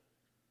year.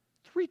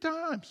 3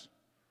 times.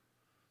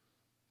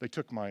 They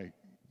took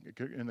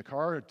in the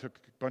car, it took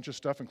a bunch of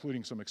stuff,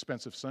 including some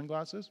expensive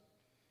sunglasses,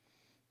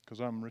 because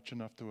I'm rich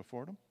enough to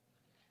afford them.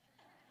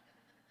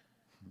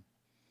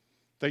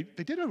 They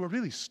did a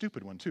really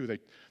stupid one, too.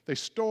 They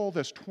stole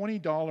this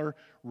 $20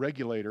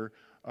 regulator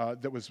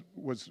that was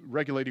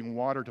regulating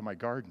water to my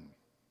garden.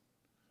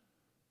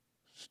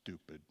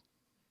 Stupid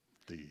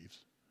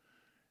thieves.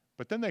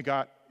 But then they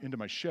got into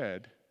my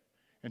shed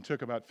and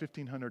took about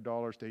 $1,500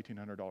 to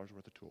 $1,800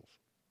 worth of tools.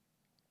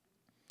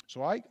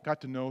 So I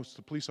got to know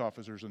the police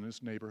officers in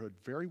this neighborhood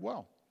very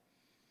well.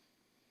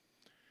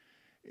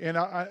 And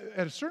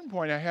at a certain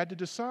point, I had to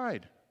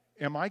decide,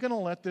 am I going to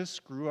let this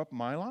screw up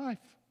my life?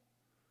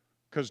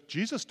 Because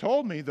Jesus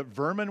told me that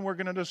vermin were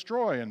going to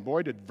destroy, and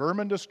boy, did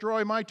vermin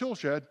destroy my tool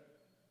shed.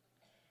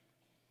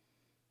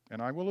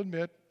 And I will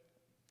admit,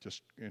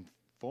 just in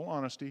full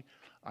honesty,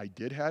 I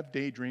did have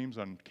daydreams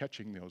on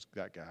catching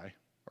that guy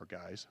or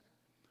guys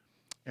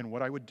and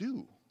what I would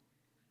do.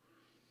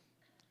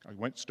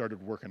 I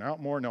started working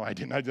out more. No, I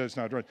didn't. That's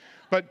not right.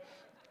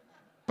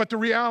 But the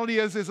reality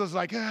is I was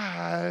like,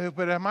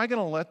 but am I going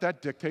to let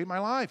that dictate my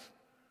life?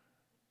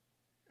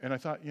 And I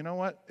thought, you know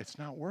what? It's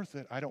not worth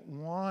it. I don't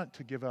want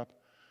to give up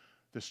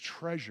this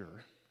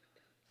treasure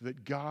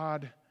that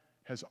God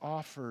has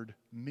offered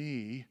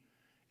me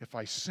if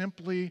I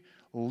simply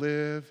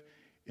live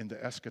in the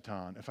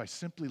eschaton, if I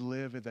simply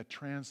live in that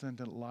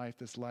transcendent life,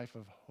 this life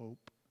of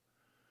hope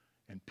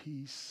and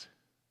peace,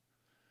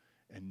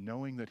 and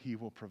knowing that He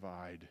will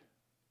provide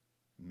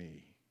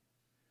me.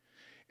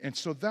 And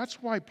so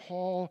that's why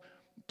Paul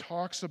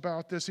talks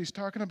about this. He's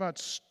talking about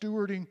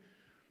stewarding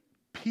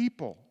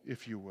people,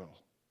 if you will.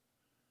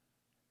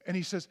 And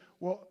he says,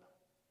 well,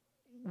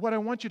 what I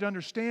want you to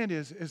understand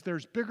is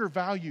there's bigger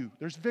value.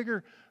 There's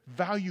bigger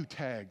value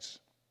tags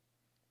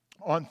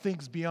on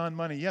things beyond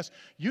money. Yes,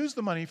 use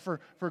the money for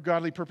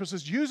godly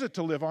purposes. Use it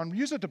to live on.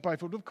 Use it to buy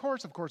food. Of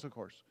course.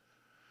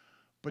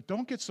 But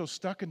don't get so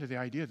stuck into the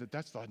idea that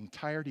that's the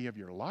entirety of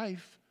your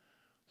life.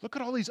 Look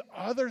at all these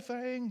other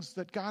things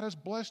that God has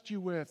blessed you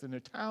with, and the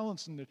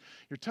talents, and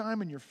your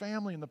time, and your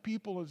family, and the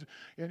people,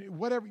 and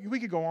whatever. We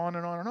could go on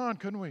and on and on,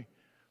 couldn't we?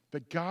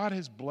 That God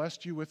has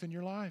blessed you with in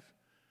your life.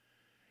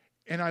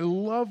 And I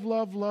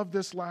love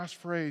this last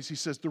phrase. He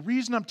says, the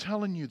reason I'm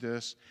telling you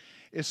this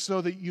is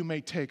so that you may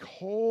take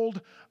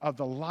hold of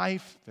the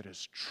life that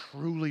is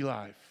truly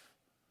life.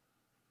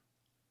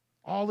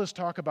 All this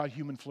talk about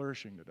human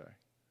flourishing today.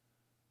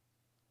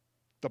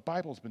 The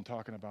Bible's been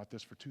talking about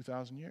this for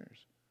 2,000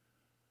 years.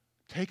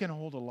 Taking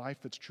hold of life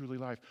that's truly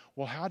life.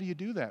 Well, how do you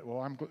do that?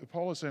 Well,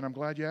 Paul is saying, I'm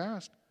glad you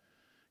asked.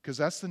 Because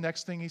that's the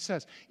next thing he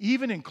says.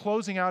 Even in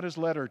closing out his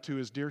letter to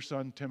his dear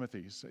son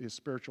Timothy, his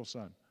spiritual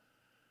son.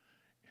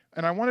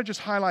 And I want to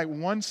just highlight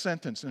one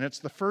sentence, and it's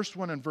the first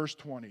one in verse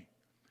 20.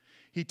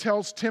 He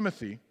tells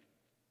Timothy,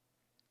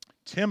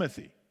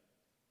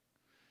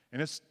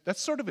 and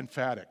that's sort of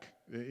emphatic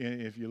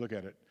if you look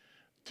at it,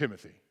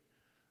 Timothy.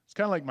 It's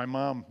kind of like my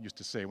mom used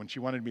to say when she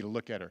wanted me to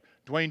look at her.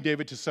 Dwayne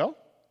David Tussell?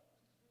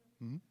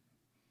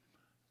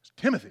 It's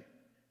Timothy.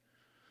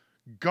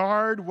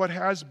 Guard what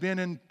has been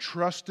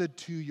entrusted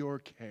to your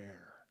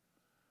care.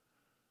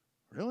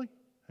 Really?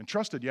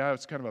 Entrusted, yeah,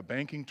 it's kind of a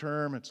banking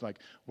term. It's like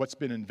what's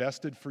been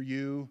invested for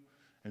you,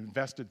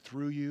 invested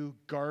through you.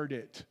 Guard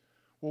it.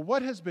 Well,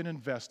 what has been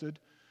invested?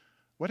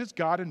 What has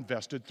God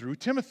invested through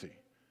Timothy?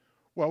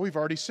 Well, we've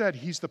already said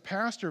he's the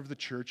pastor of the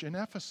church in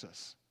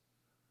Ephesus.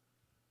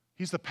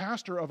 He's the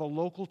pastor of a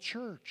local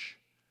church.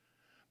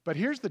 But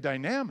here's the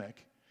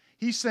dynamic.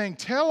 He's saying,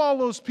 tell all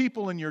those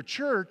people in your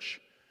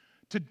church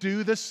to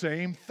do the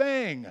same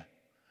thing.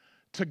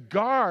 To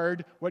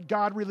guard what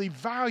God really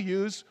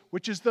values,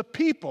 which is the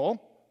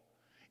people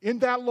in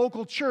that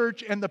local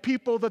church and the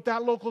people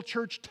that local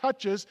church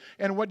touches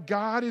and what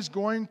God is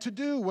going to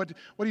do. What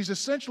he's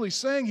essentially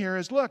saying here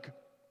is, look,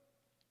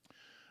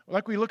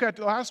 like we looked at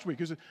last week,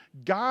 is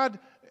God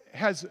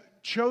has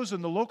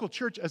chosen the local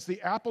church as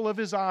the apple of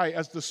His eye,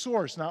 as the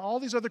source. Now, all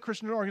these other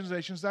Christian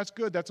organizations, that's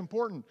good, that's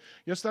important.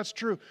 Yes, that's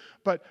true.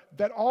 But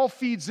that all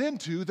feeds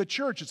into the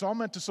church. It's all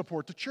meant to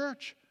support the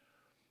church,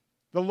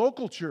 the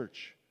local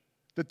church.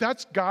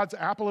 That's God's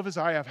apple of His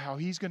eye of how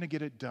He's going to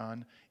get it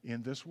done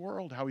in this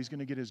world, how He's going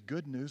to get His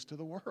good news to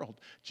the world.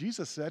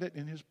 Jesus said it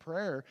in His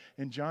prayer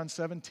in John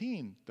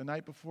 17, the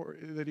night before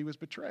that He was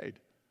betrayed.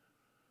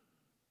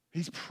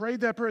 He's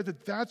prayed that prayer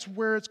that's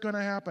where it's going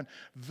to happen.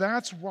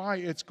 That's why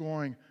it's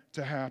going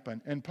to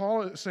happen. And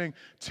Paul is saying,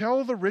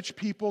 tell the rich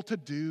people to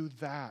do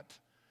that.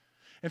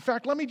 In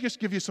fact, let me just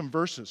give you some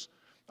verses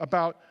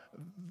about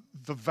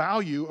the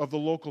value of the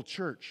local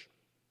church.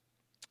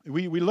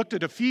 We looked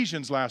at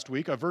Ephesians last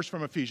week, a verse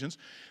from Ephesians.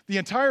 The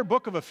entire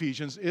book of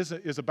Ephesians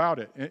is about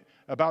it,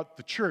 about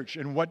the church.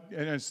 And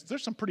there's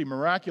some pretty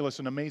miraculous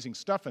and amazing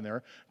stuff in there.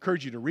 I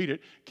encourage you to read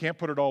it. Can't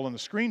put it all on the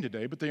screen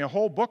today, but the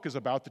whole book is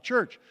about the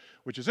church,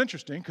 which is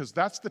interesting because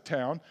that's the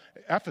town,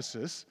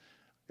 Ephesus,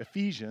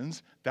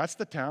 Ephesians, that's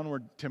the town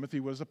where Timothy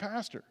was a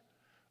pastor.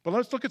 But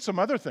let's look at some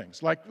other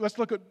things. Like, let's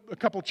look at a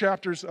couple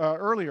chapters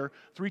earlier,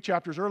 3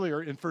 chapters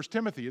earlier in 1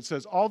 Timothy. It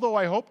says, although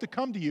I hope to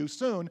come to you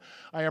soon,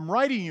 I am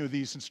writing you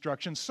these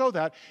instructions so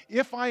that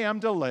if I am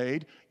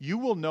delayed, you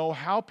will know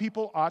how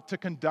people ought to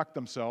conduct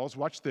themselves,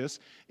 watch this,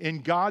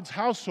 in God's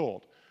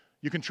household.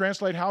 You can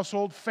translate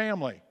household,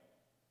 family.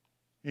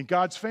 In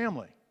God's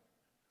family.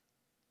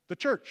 The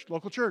church,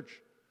 local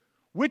church,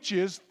 which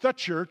is the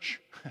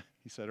church,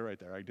 he said it right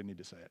there, I didn't need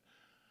to say it,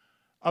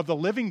 of the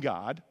living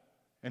God.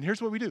 And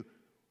here's what we do.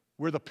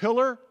 We're the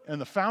pillar and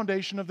the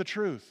foundation of the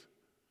truth.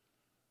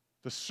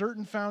 The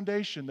certain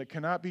foundation that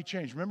cannot be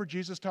changed. Remember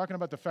Jesus talking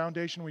about the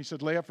foundation when he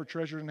said, lay up for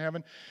treasure in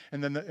heaven?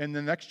 And then in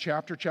the next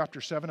chapter, chapter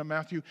 7 of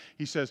Matthew,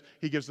 he says,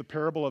 he gives the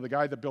parable of the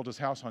guy that built his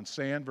house on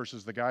sand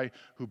versus the guy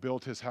who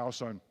built his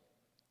house on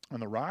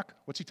the rock.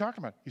 What's he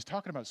talking about? He's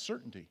talking about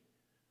certainty.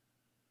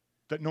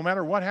 That no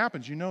matter what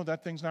happens, you know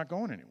that thing's not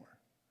going anywhere.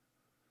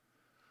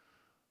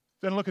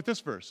 Then look at this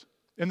verse.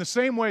 In the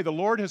same way, the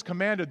Lord has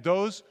commanded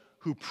those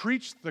who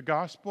preach the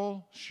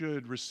gospel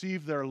should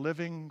receive their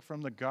living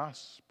from the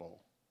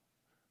gospel.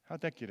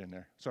 How'd that get in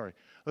there? Sorry.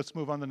 Let's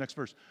move on to the next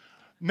verse.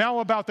 Now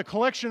about the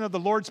collection of the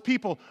Lord's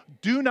people,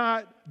 do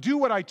not do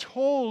what I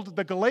told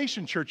the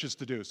Galatian churches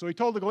to do. So he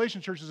told the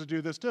Galatian churches to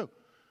do this too.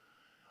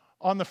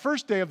 On the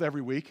first day of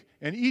every week,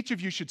 and each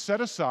of you should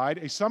set aside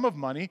a sum of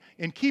money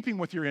in keeping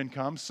with your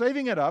income,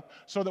 saving it up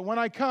so that when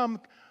I come,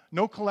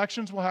 no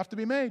collections will have to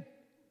be made.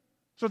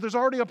 So there's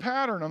already a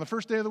pattern on the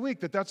first day of the week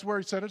that's where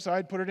he set it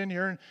aside, put it in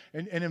here,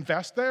 and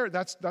invest there.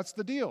 That's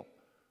the deal.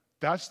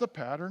 That's the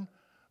pattern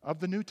of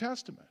the New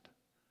Testament.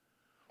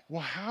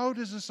 Well, how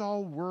does this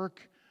all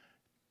work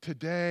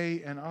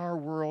today in our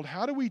world?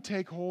 How do we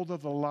take hold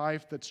of the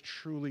life that's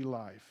truly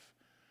life?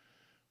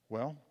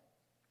 Well,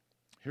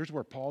 here's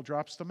where Paul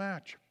drops the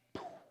match.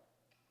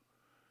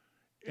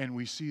 And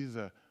we see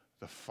the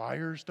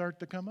fire start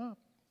to come up.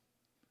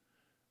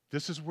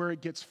 This is where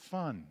it gets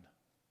fun.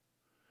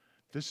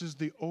 This is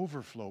the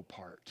overflow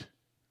part,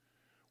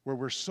 where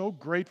we're so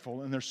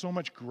grateful and there's so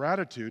much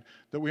gratitude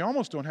that we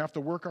almost don't have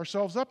to work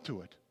ourselves up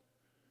to it.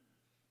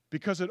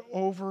 Because it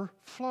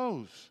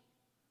overflows.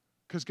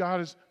 Because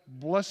God is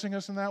blessing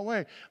us in that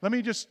way. Let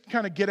me just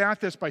kind of get at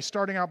this by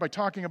starting out by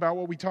talking about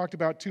what we talked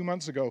about 2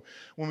 months ago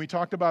when we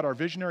talked about our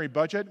visionary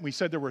budget. We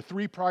said there were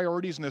 3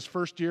 priorities in this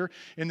first year,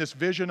 in this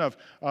vision of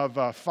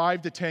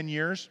 5 to 10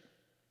 years.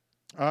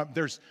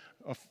 There's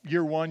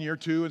year 1, year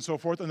 2, and so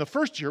forth. In the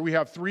first year, we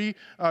have 3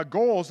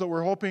 goals that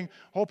we're hoping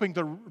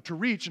to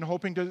reach and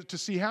hoping to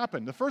see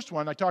happen. The first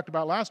one I talked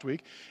about last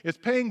week is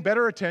paying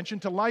better attention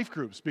to life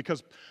groups,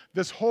 because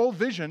this whole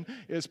vision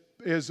is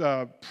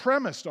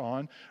premised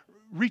on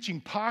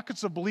reaching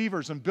pockets of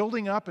believers and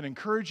building up and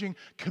encouraging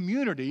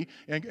community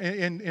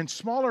in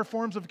smaller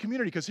forms of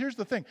community. Because here's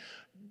the thing.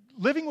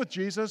 Living with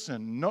Jesus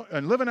and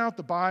living out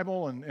the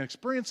Bible and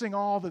experiencing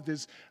all that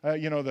is,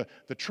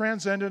 the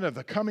transcendent of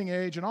the coming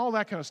age and all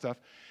that kind of stuff,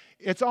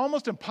 it's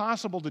almost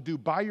impossible to do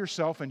by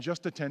yourself and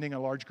just attending a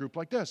large group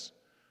like this.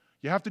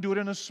 You have to do it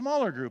in a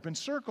smaller group, in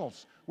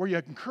circles, where you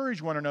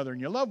encourage one another and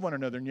you love one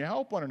another and you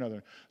help one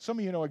another. Some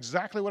of you know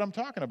exactly what I'm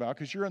talking about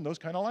because you're in those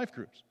kind of life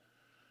groups.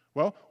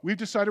 Well, we've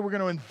decided we're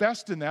going to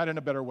invest in that in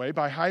a better way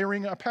by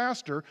hiring a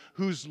pastor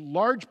whose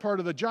large part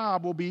of the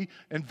job will be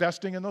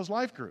investing in those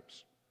life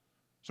groups.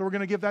 So we're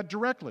going to give that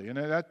directly, and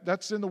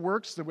that's in the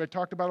works. That we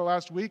talked about it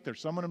last week. There's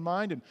someone in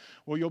mind, and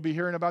you'll be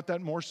hearing about that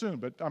more soon,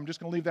 but I'm just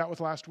going to leave that with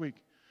last week.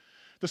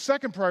 The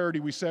second priority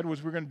we said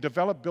was we're going to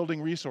develop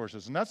building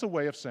resources, and that's a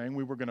way of saying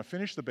we were going to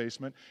finish the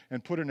basement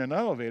and put in an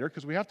elevator,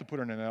 because we have to put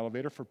in an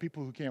elevator for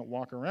people who can't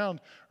walk around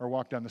or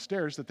walk down the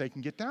stairs, that they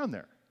can get down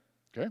there,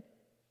 okay?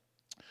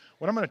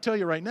 What I'm going to tell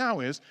you right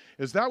now is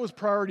that was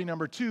priority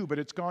number 2, but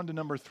it's gone to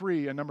number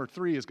 3, and number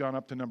 3 has gone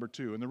up to number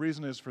 2, and the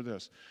reason is for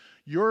this.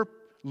 Your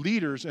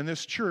leaders in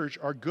this church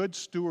are good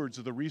stewards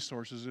of the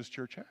resources this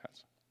church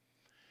has.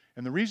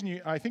 And the reason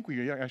I think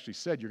we actually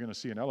said you're going to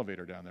see an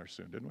elevator down there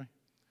soon, didn't we?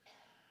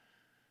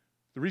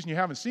 The reason you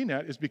haven't seen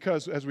that is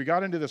because as we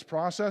got into this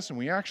process and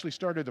we actually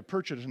started to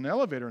purchase an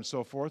elevator and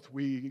so forth,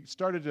 we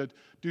started to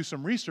do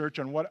some research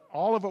on what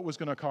all of it was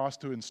going to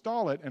cost to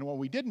install it, and what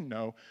we didn't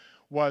know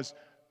was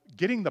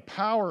getting the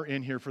power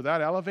in here for that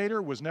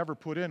elevator was never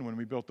put in when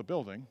we built the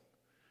building,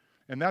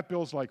 and that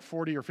bill's like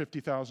 $40,000 or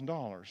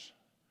 $50,000.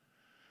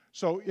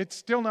 So it's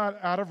still not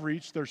out of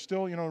reach. There's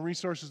still,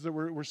 resources that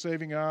we're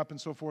saving up and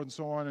so forth and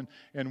so on,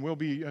 and we'll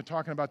be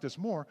talking about this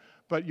more.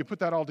 But you put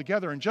that all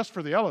together, and just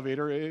for the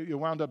elevator, it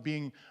wound up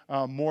being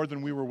more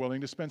than we were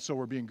willing to spend, so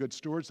we're being good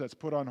stewards. That's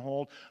put on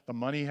hold. The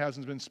money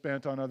hasn't been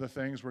spent on other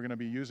things. We're going to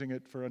be using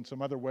it in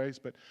some other ways.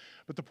 But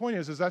the point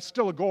is that's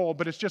still a goal,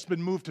 but it's just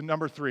been moved to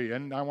number 3,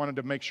 and I wanted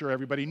to make sure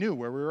everybody knew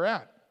where we were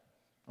at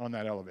on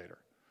that elevator.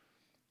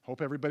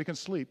 Hope everybody can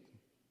sleep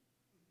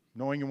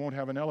knowing you won't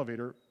have an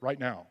elevator right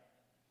now.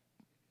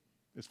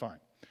 It's fine.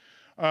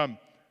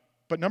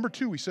 But number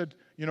 2, we said,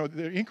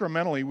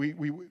 incrementally,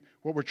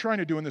 what we're trying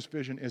to do in this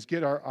vision is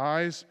get our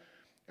eyes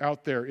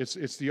out there.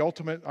 It's the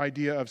ultimate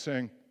idea of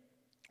saying,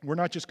 we're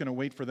not just going to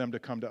wait for them to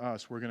come to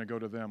us. We're going to go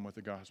to them with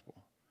the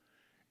gospel.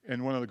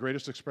 And one of the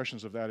greatest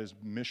expressions of that is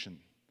mission,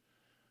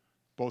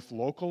 both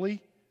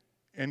locally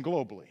and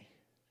globally.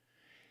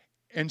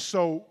 And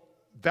so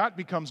that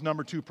becomes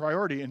number 2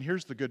 priority. And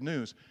here's the good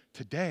news.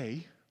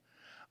 Today,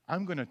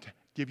 I'm going to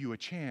give you a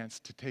chance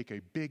to take a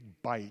big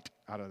bite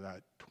out of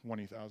that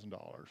 $20,000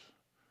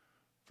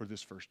 for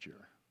this first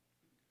year.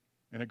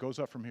 And it goes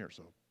up from here,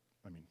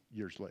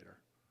 years later,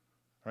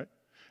 right?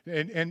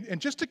 And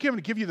just to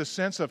give you the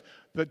sense of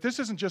that this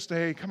isn't just,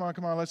 hey, come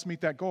on, let's meet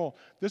that goal.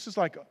 This is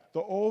like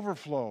the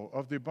overflow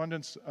of the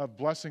abundance of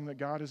blessing that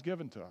God has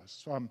given to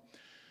us. So,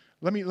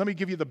 let me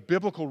give you the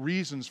biblical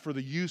reasons for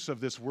the use of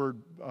this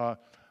word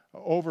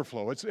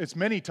overflow. It's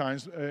many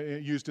times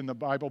used in the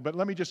Bible, but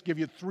let me just give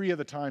you 3 of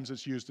the times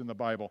it's used in the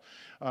Bible,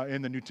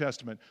 in the New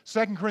Testament.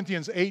 2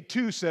 Corinthians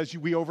 8:2 says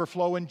we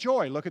overflow in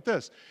joy. Look at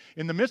this.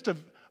 In the midst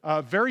of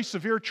a very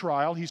severe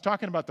trial, he's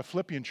talking about the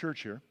Philippian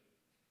church here.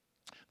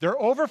 Their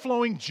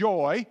overflowing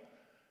joy,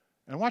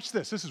 and watch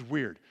this, this is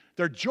weird.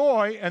 Their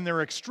joy and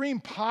their extreme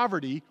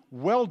poverty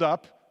welled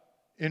up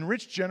in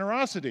rich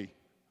generosity.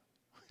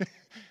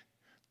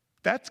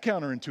 That's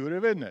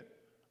counterintuitive, isn't it?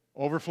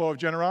 Overflow of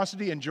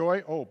generosity and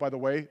joy. Oh, by the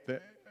way,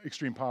 the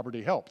extreme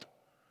poverty helped.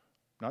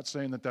 Not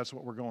saying that that's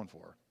what we're going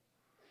for.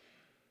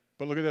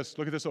 But look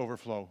at this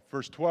overflow.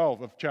 Verse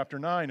 12 of chapter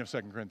 9 of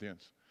 2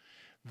 Corinthians.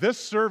 This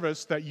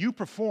service that you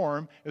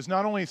perform is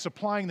not only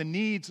supplying the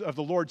needs of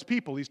the Lord's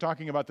people, he's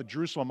talking about the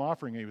Jerusalem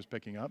offering he was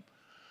picking up,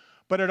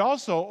 but it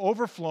also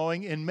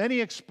overflowing in many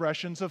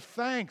expressions of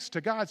thanks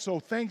to God. So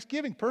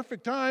Thanksgiving,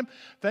 perfect time.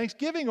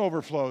 Thanksgiving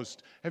overflows.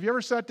 Have you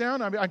ever sat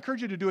down? I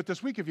encourage you to do it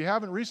this week. If you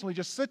haven't recently,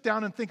 just sit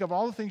down and think of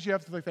all the things you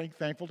have to be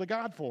thankful to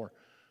God for.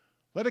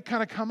 Let it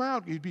kind of come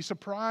out. You'd be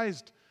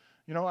surprised.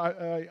 You know,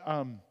 I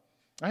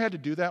had to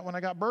do that when I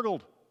got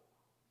burgled.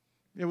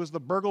 It was the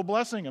burgle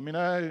blessing. I mean,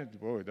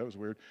 boy, that was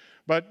weird.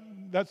 But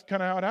that's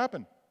kind of how it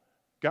happened.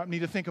 Got me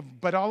to think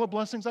of, but all the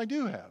blessings I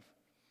do have.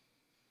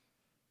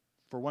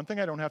 For one thing,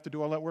 I don't have to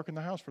do all that work in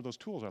the house for those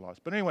tools I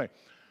lost. But anyway,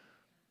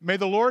 may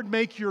the Lord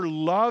make your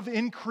love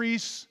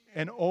increase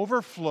and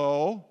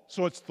overflow.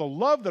 So it's the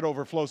love that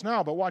overflows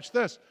now, but watch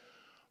this.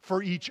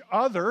 For each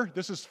other,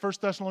 this is 1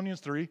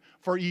 Thessalonians 3,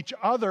 for each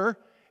other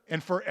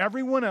and for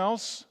everyone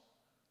else,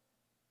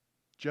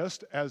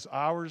 just as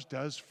ours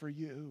does for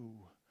you.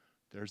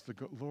 There's the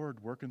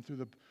Lord working through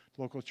the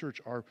local church.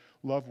 Our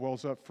love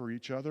wells up for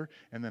each other,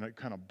 and then it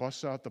kind of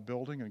busts out the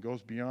building and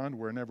goes beyond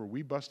wherever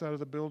we bust out of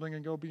the building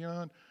and go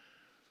beyond.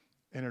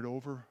 And it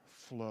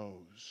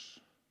overflows.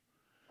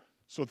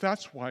 So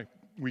that's why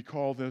we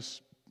call this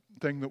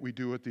thing that we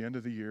do at the end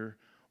of the year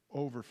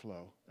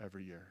overflow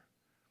every year.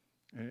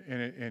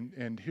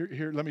 And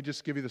here, let me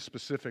just give you the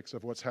specifics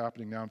of what's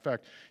happening now. In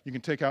fact, you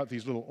can take out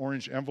these little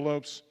orange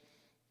envelopes,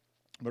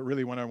 but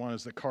really what I want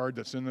is the card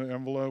that's in the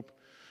envelope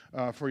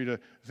for you to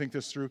think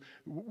this through.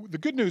 The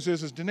good news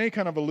is Danae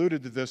kind of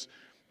alluded to this,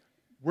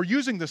 we're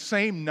using the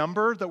same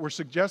number that we're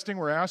suggesting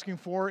we're asking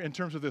for in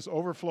terms of this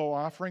overflow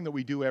offering that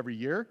we do every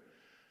year.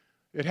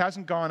 It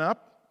hasn't gone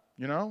up,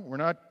 you know, we're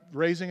not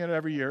raising it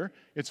every year.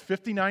 It's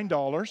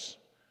 $59,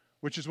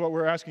 which is what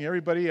we're asking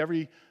everybody,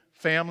 every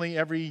family,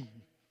 every,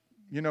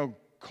 you know,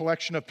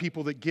 collection of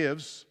people that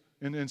gives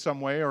in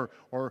some way or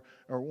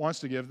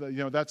wants to give, you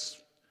know,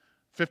 that's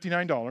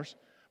 $59.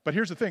 But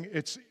here's the thing,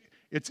 it's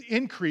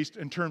increased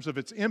in terms of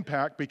its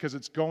impact because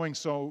it's going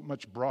so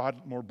much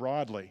more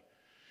broadly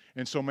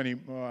in so many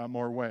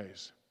more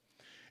ways.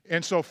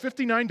 And so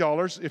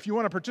 $59, if you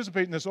want to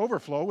participate in this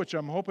overflow, which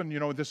I'm hoping, you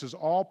know, this is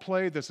all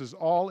play, this is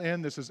all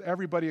in, this is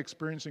everybody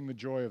experiencing the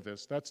joy of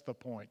this. That's the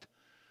point.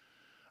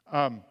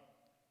 And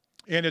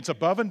it's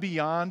above and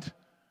beyond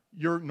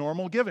your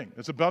normal giving.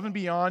 It's above and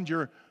beyond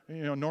your,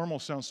 you know, normal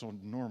sounds so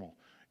normal.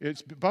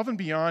 It's above and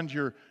beyond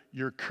your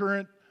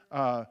current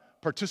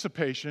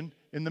participation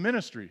in the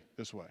ministry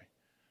this way.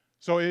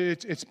 So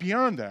it's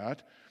beyond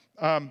that.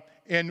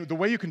 And the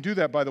way you can do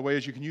that, by the way,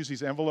 is you can use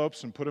these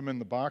envelopes and put them in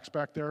the box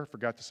back there.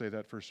 Forgot to say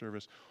that first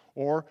service.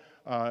 Or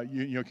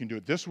you can do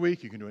it this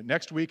week. You can do it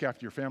next week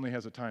after your family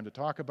has a time to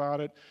talk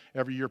about it.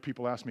 Every year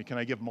people ask me, can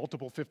I give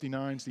multiple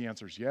 59s? The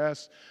answer is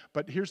yes.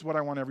 But here's what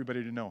I want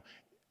everybody to know.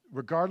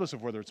 Regardless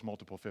of whether it's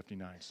multiple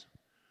 59s,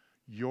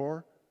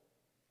 your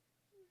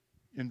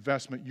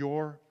investment,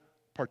 your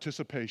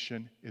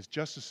participation is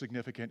just as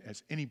significant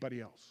as anybody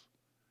else.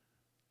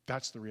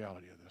 That's the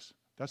reality of this.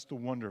 That's the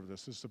wonder of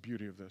this. This is the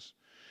beauty of this.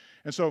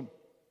 And so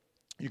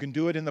you can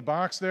do it in the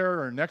box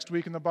there or next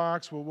week in the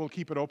box. We'll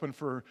keep it open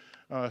for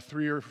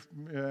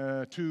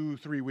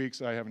 3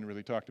 weeks. I haven't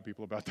really talked to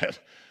people about that.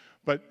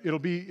 But it'll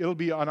be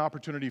an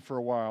opportunity for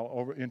a while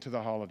over into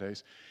the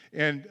holidays.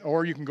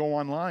 Or you can go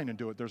online and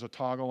do it. There's a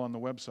toggle on the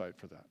website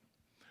for that.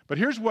 But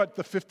here's what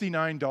the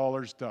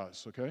 $59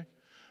 does, okay?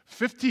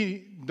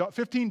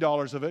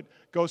 $15 of it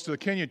goes to the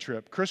Kenya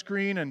trip. Chris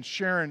Green and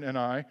Sharon and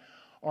I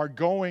are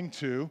going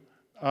to,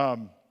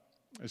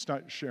 it's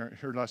not Sharon,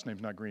 her last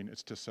name's not Green,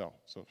 it's Tissell,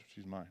 so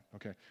she's mine,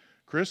 okay.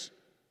 Chris,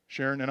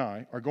 Sharon, and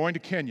I are going to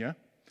Kenya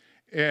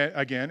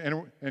again,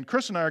 and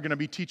Chris and I are going to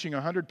be teaching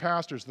 100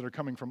 pastors that are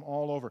coming from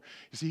all over.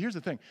 You see, here's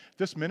the thing.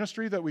 This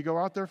ministry that we go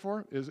out there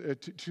for is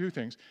two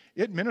things.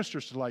 It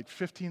ministers to like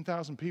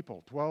 15,000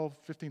 people,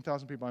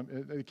 15,000 people.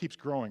 It keeps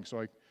growing,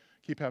 so I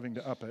keep having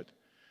to up it.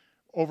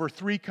 Over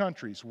 3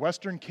 countries,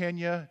 Western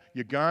Kenya,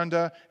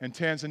 Uganda, and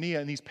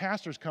Tanzania. And these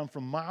pastors come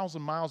from miles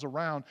and miles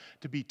around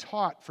to be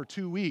taught for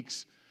 2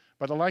 weeks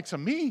by the likes of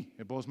me,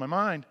 it blows my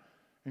mind,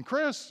 and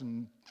Chris,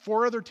 and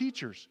 4 other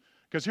teachers.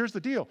 Because here's the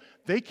deal.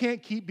 They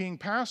can't keep being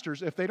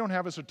pastors if they don't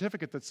have a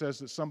certificate that says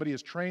that somebody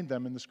has trained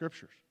them in the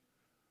Scriptures.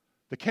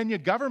 The Kenya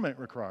government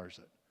requires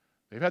it.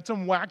 They've had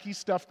some wacky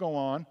stuff go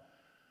on.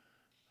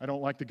 I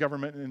don't like the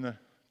government and the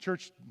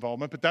church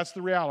involvement, but that's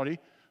the reality.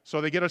 So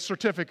they get a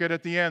certificate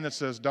at the end that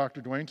says,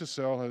 Dr. Dwayne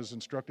Tassell has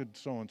instructed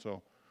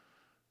so-and-so.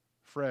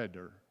 Fred,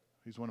 or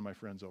he's one of my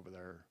friends over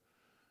there.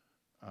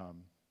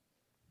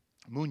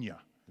 Munya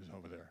is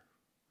over there.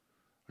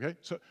 Okay,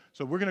 so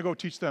we're going to go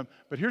teach them.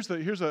 But here's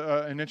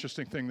an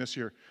interesting thing this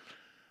year.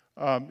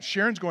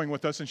 Sharon's going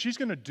with us, and she's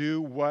going to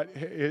do what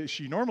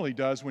she normally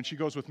does when she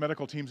goes with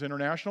Medical Teams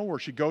International, where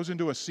she goes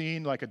into a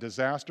scene like a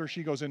disaster.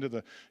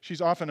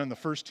 She's often on the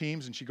first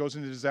teams, and she goes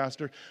into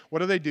disaster.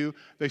 What do?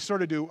 They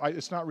sort of do,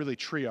 it's not really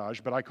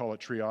triage, but I call it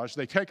triage.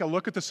 They take a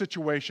look at the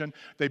situation,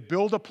 they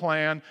build a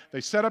plan,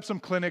 they set up some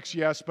clinics,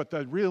 yes, but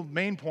the real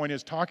main point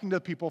is talking to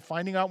people,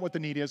 finding out what the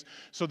need is,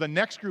 so the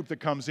next group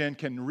that comes in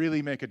can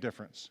really make a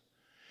difference.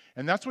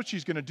 And that's what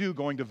she's going to do,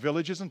 going to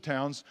villages and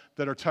towns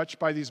that are touched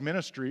by this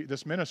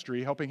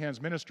ministry, Helping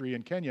Hands Ministry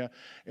in Kenya,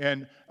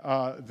 and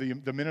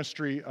the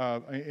ministry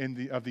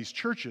of these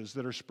churches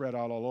that are spread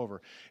out all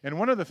over. And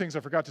one of the things I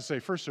forgot to say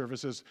first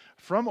service is,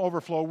 from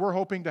Overflow, we're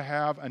hoping to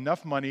have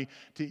enough money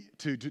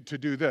to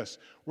do this.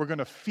 We're going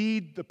to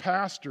feed the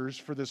pastors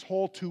for this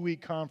whole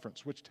 2-week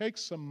conference, which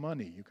takes some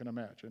money, you can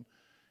imagine,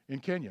 in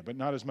Kenya, but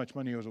not as much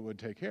money as it would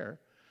take here.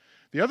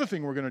 The other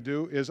thing we're going to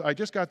do is, I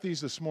just got these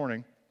this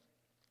morning.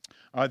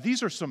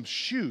 These are some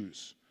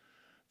shoes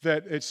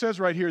that it says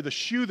right here, the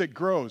shoe that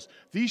grows.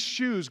 These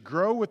shoes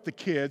grow with the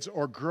kids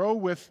or grow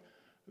with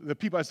the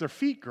people as their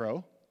feet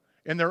grow,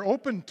 and they're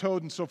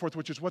open-toed and so forth,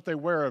 which is what they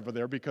wear over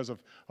there because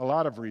of a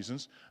lot of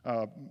reasons,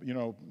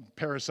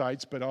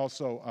 parasites, but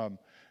also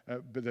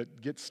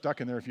that get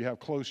stuck in there if you have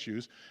closed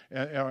shoes,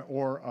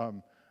 or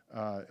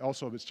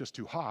also it's just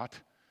too hot.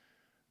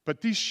 But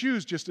these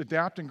shoes just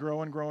adapt and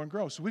grow and grow and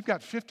grow. So we've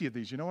got 50 of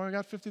these. You know why we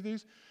got 50 of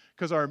these?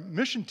 Because our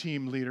mission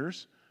team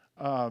leaders,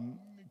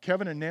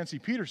 Kevin and Nancy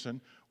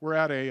Peterson, were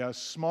at a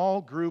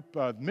small group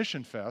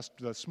mission fest,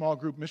 the small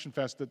group mission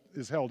fest that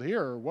is held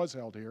here or was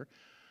held here.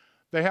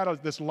 They had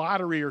this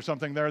lottery or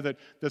something there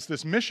that's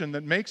this mission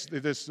that makes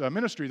this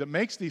ministry that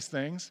makes these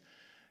things.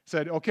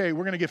 Said, okay,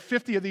 we're going to give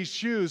 50 of these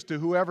shoes to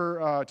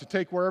whoever to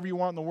take wherever you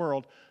want in the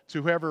world,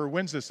 to whoever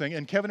wins this thing.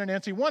 And Kevin and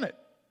Nancy won it.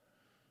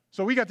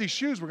 So we got these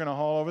shoes we're going to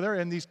haul over there,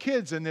 and these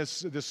kids in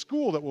this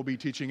school that we'll be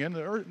teaching in,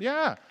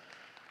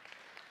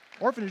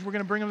 orphanage, we're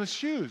going to bring them the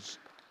shoes.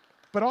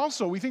 But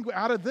also, we think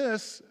out of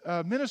this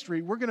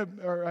ministry,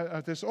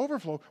 this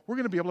overflow, we're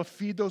going to be able to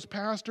feed those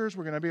pastors.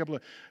 We're going to be able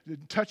to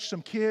touch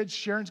some kids.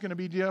 Sharon's going to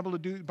be able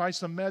to buy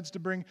some meds to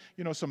bring,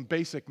 some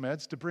basic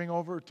meds to bring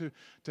over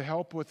to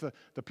help with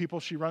the people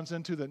she runs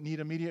into that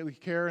need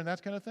immediate care and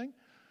that kind of thing.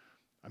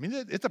 I mean,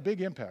 it's a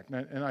big impact,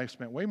 and I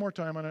spent way more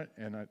time on it,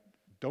 and I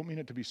don't mean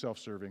it to be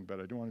self-serving, but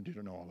I do want you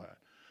to know all that.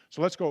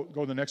 So let's go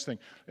to the next thing.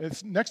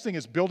 Next thing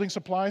is building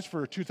supplies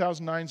for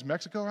 2009's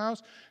Mexico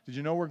house. Did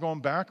you know we're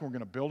going back and we're going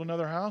to build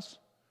another house?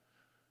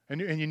 And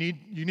you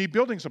need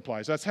building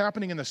supplies. That's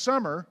happening in the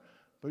summer,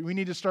 but we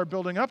need to start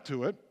building up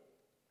to it.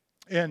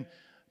 And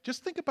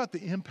just think about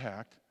the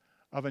impact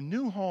of a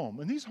new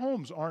home. And these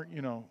homes aren't,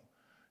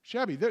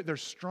 shabby. They're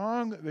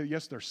strong.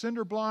 Yes, they're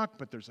cinder block,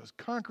 but there's this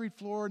concrete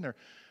floor, and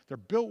they're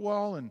built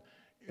well, and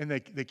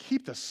they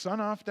keep the sun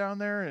off down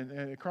there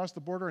and across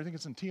the border. I think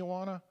it's in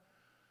Tijuana.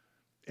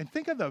 And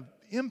think of the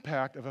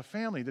impact of a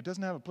family that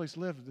doesn't have a place to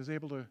live that is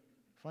able to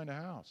find a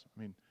house.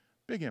 I mean,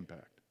 big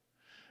impact.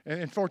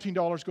 And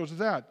 $14 goes to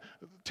that.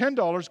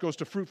 $10 goes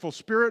to Fruitful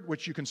Spirit,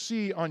 which you can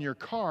see on your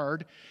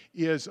card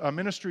is a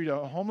ministry to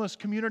homeless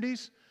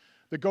communities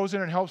that goes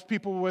in and helps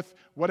people with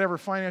whatever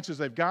finances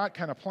they've got,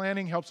 kind of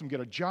planning, helps them get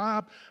a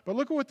job. But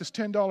look at what this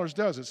 $10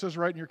 does. It says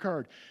right in your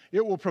card.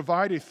 It will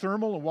provide a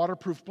thermal and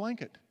waterproof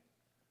blanket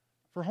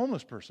for a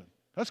homeless person.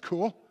 That's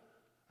cool.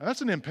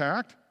 That's an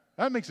impact.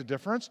 That makes a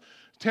difference.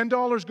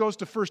 $10 goes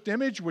to First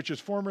Image, which is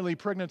formerly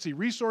Pregnancy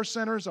Resource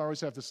Centers. I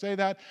always have to say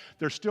that.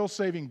 They're still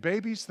saving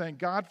babies. Thank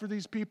God for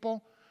these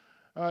people.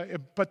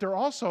 But they're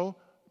also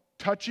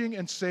touching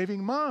and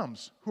saving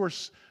moms who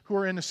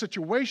are in a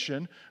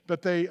situation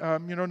that they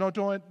don't know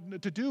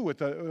what to do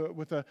with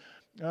a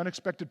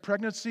unexpected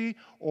pregnancy,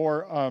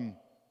 or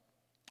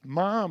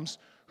moms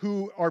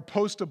who are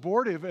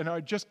post-abortive and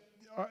are just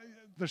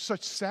there's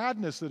such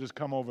sadness that has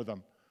come over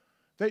them.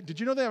 Did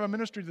you know they have a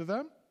ministry to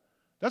them?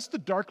 That's the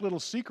dark little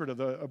secret of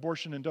the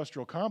abortion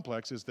industrial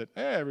complex, is that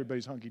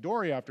everybody's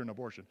hunky-dory after an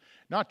abortion.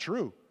 Not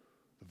true.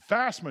 The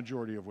vast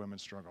majority of women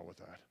struggle with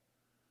that.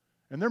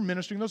 And they're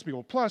ministering to those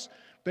people. Plus,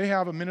 they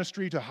have a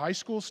ministry to high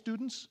school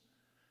students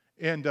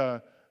and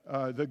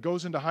that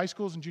goes into high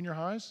schools and junior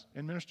highs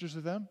and ministers to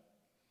them.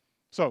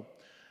 So,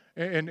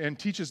 and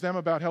teaches them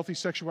about healthy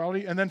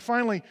sexuality. And then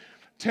finally,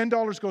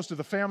 $10 goes to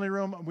the family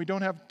room. We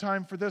don't have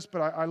time for this, but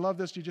I love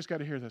this. You just got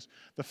to hear this.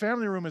 The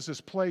family room is this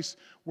place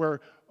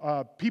where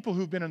people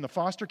who've been in the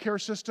foster care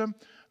system,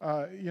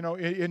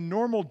 in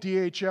normal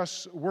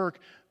DHS work,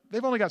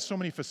 they've only got so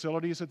many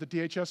facilities at the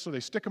DHS, so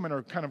they stick them in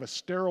a kind of a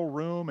sterile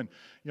room and,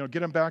 get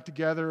them back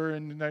together,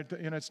 and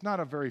it's not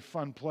a very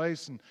fun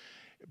place.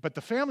 But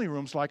the family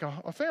room's like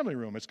a family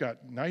room. It's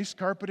got nice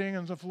carpeting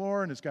on the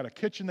floor, and it's got a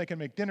kitchen. They can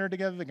make dinner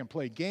together. They can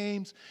play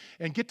games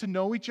and get to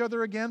know each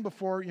other again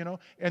before,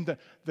 And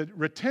the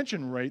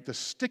retention rate, the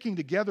sticking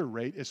together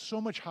rate is so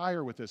much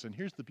higher with this. And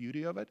here's the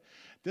beauty of it.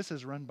 This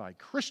is run by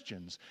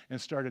Christians and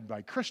started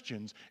by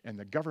Christians, and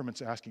the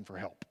government's asking for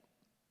help.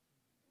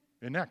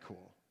 Isn't that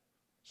cool?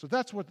 So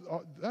that's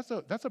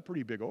a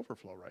pretty big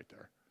overflow right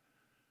there.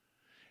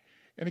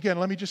 And again,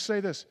 let me just say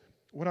this.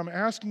 What I'm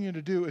asking you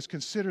to do is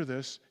consider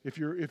this. If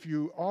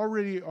you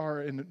already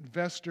are an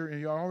investor and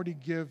you already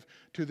give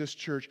to this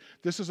church,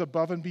 this is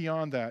above and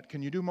beyond that.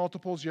 Can you do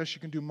multiples? Yes,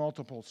 you can do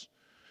multiples.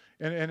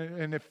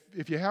 And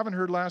if you haven't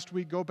heard last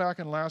week, go back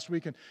in last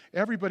week. And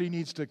everybody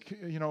needs to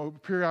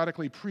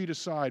periodically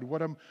pre-decide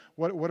what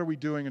are we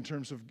doing in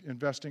terms of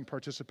investing,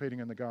 participating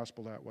in the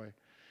gospel that way.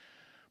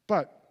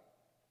 But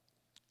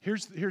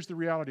here's the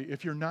reality.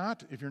 If you're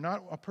not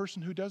a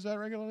person who does that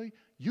regularly,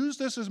 use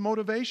this as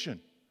motivation.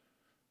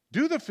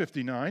 Do the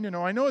 59.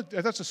 I know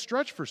that's a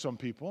stretch for some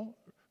people,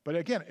 but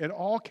again, it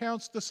all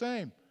counts the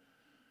same.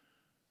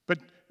 But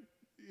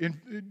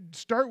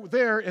start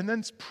there and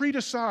then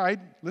pre-decide,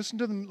 listen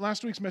to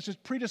last week's message,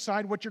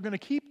 pre-decide what you're going to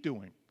keep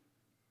doing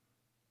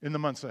in the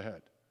months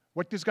ahead.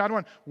 What does God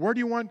want? Where do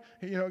you want,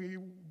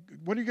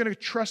 what are you going to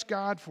trust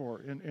God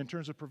for in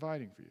terms of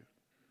providing for you?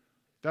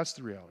 That's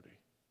the reality.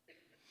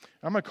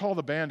 I'm going to call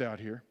the band out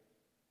here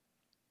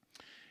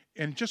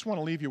and just want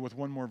to leave you with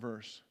one more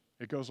verse.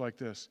 It goes like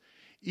this.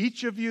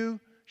 Each of you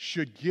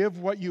should give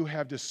what you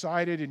have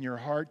decided in your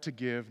heart to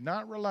give,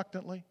 not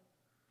reluctantly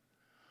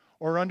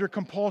or under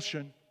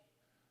compulsion,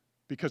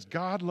 because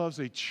God loves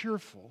a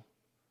cheerful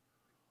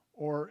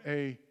or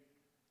a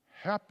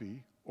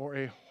happy or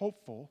a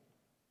hopeful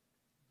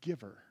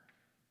giver.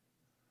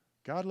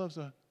 God loves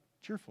a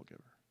cheerful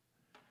giver.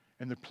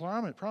 And the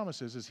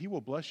promise is He will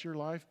bless your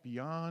life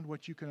beyond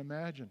what you can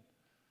imagine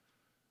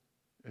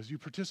as you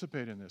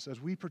participate in this,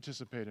 as we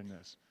participate in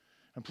this.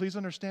 And please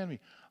understand me,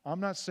 I'm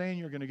not saying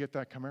you're going to get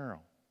that Camaro.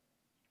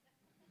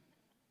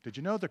 Did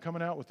you know they're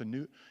coming out with a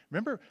new...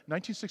 Remember,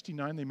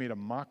 1969, they made a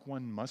Mach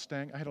 1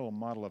 Mustang? I had a little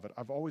model of it.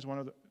 I've always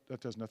wanted...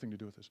 That has nothing to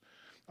do with this.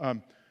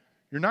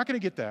 You're not going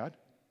to get that.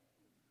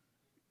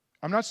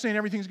 I'm not saying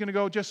everything's going to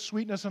go just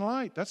sweetness and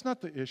light. That's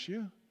not the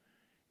issue.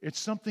 It's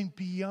something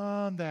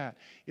beyond that.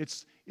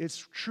 It's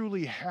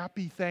truly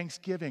happy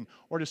Thanksgiving.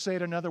 Or to say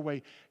it another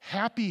way,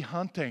 happy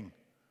hunting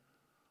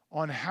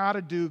on how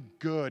to do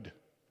good,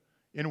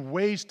 in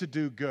ways to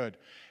do good.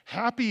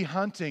 Happy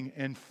hunting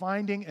and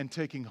finding and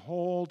taking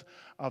hold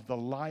of the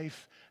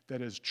life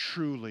that is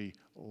truly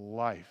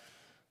life.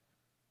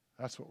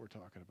 That's what we're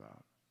talking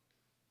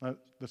about.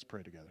 Let's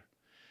pray together.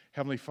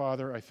 Heavenly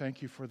Father, I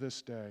thank you for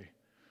this day.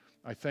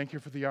 I thank you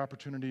for the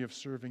opportunity of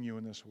serving you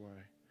in this way.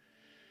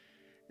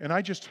 And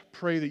I just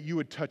pray that you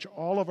would touch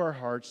all of our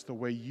hearts the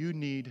way you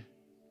need,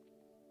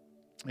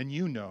 and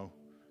you know,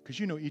 because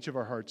you know each of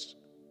our hearts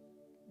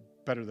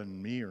better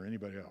than me or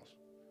anybody else.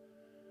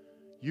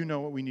 You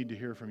know what we need to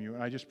hear from you,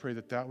 and I just pray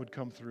that that would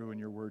come through in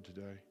your word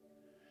today,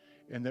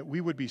 and that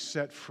we would be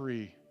set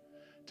free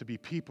to be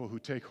people who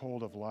take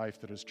hold of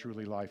life that is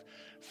truly life.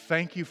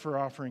 Thank you for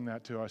offering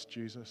that to us,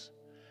 Jesus.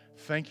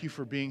 Thank you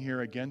for being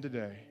here again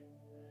today.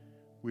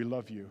 We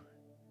love you,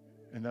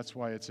 and that's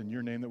why it's in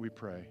your name that we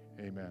pray.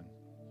 Amen.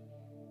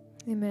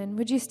 Amen.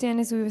 Would you stand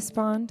as we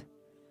respond?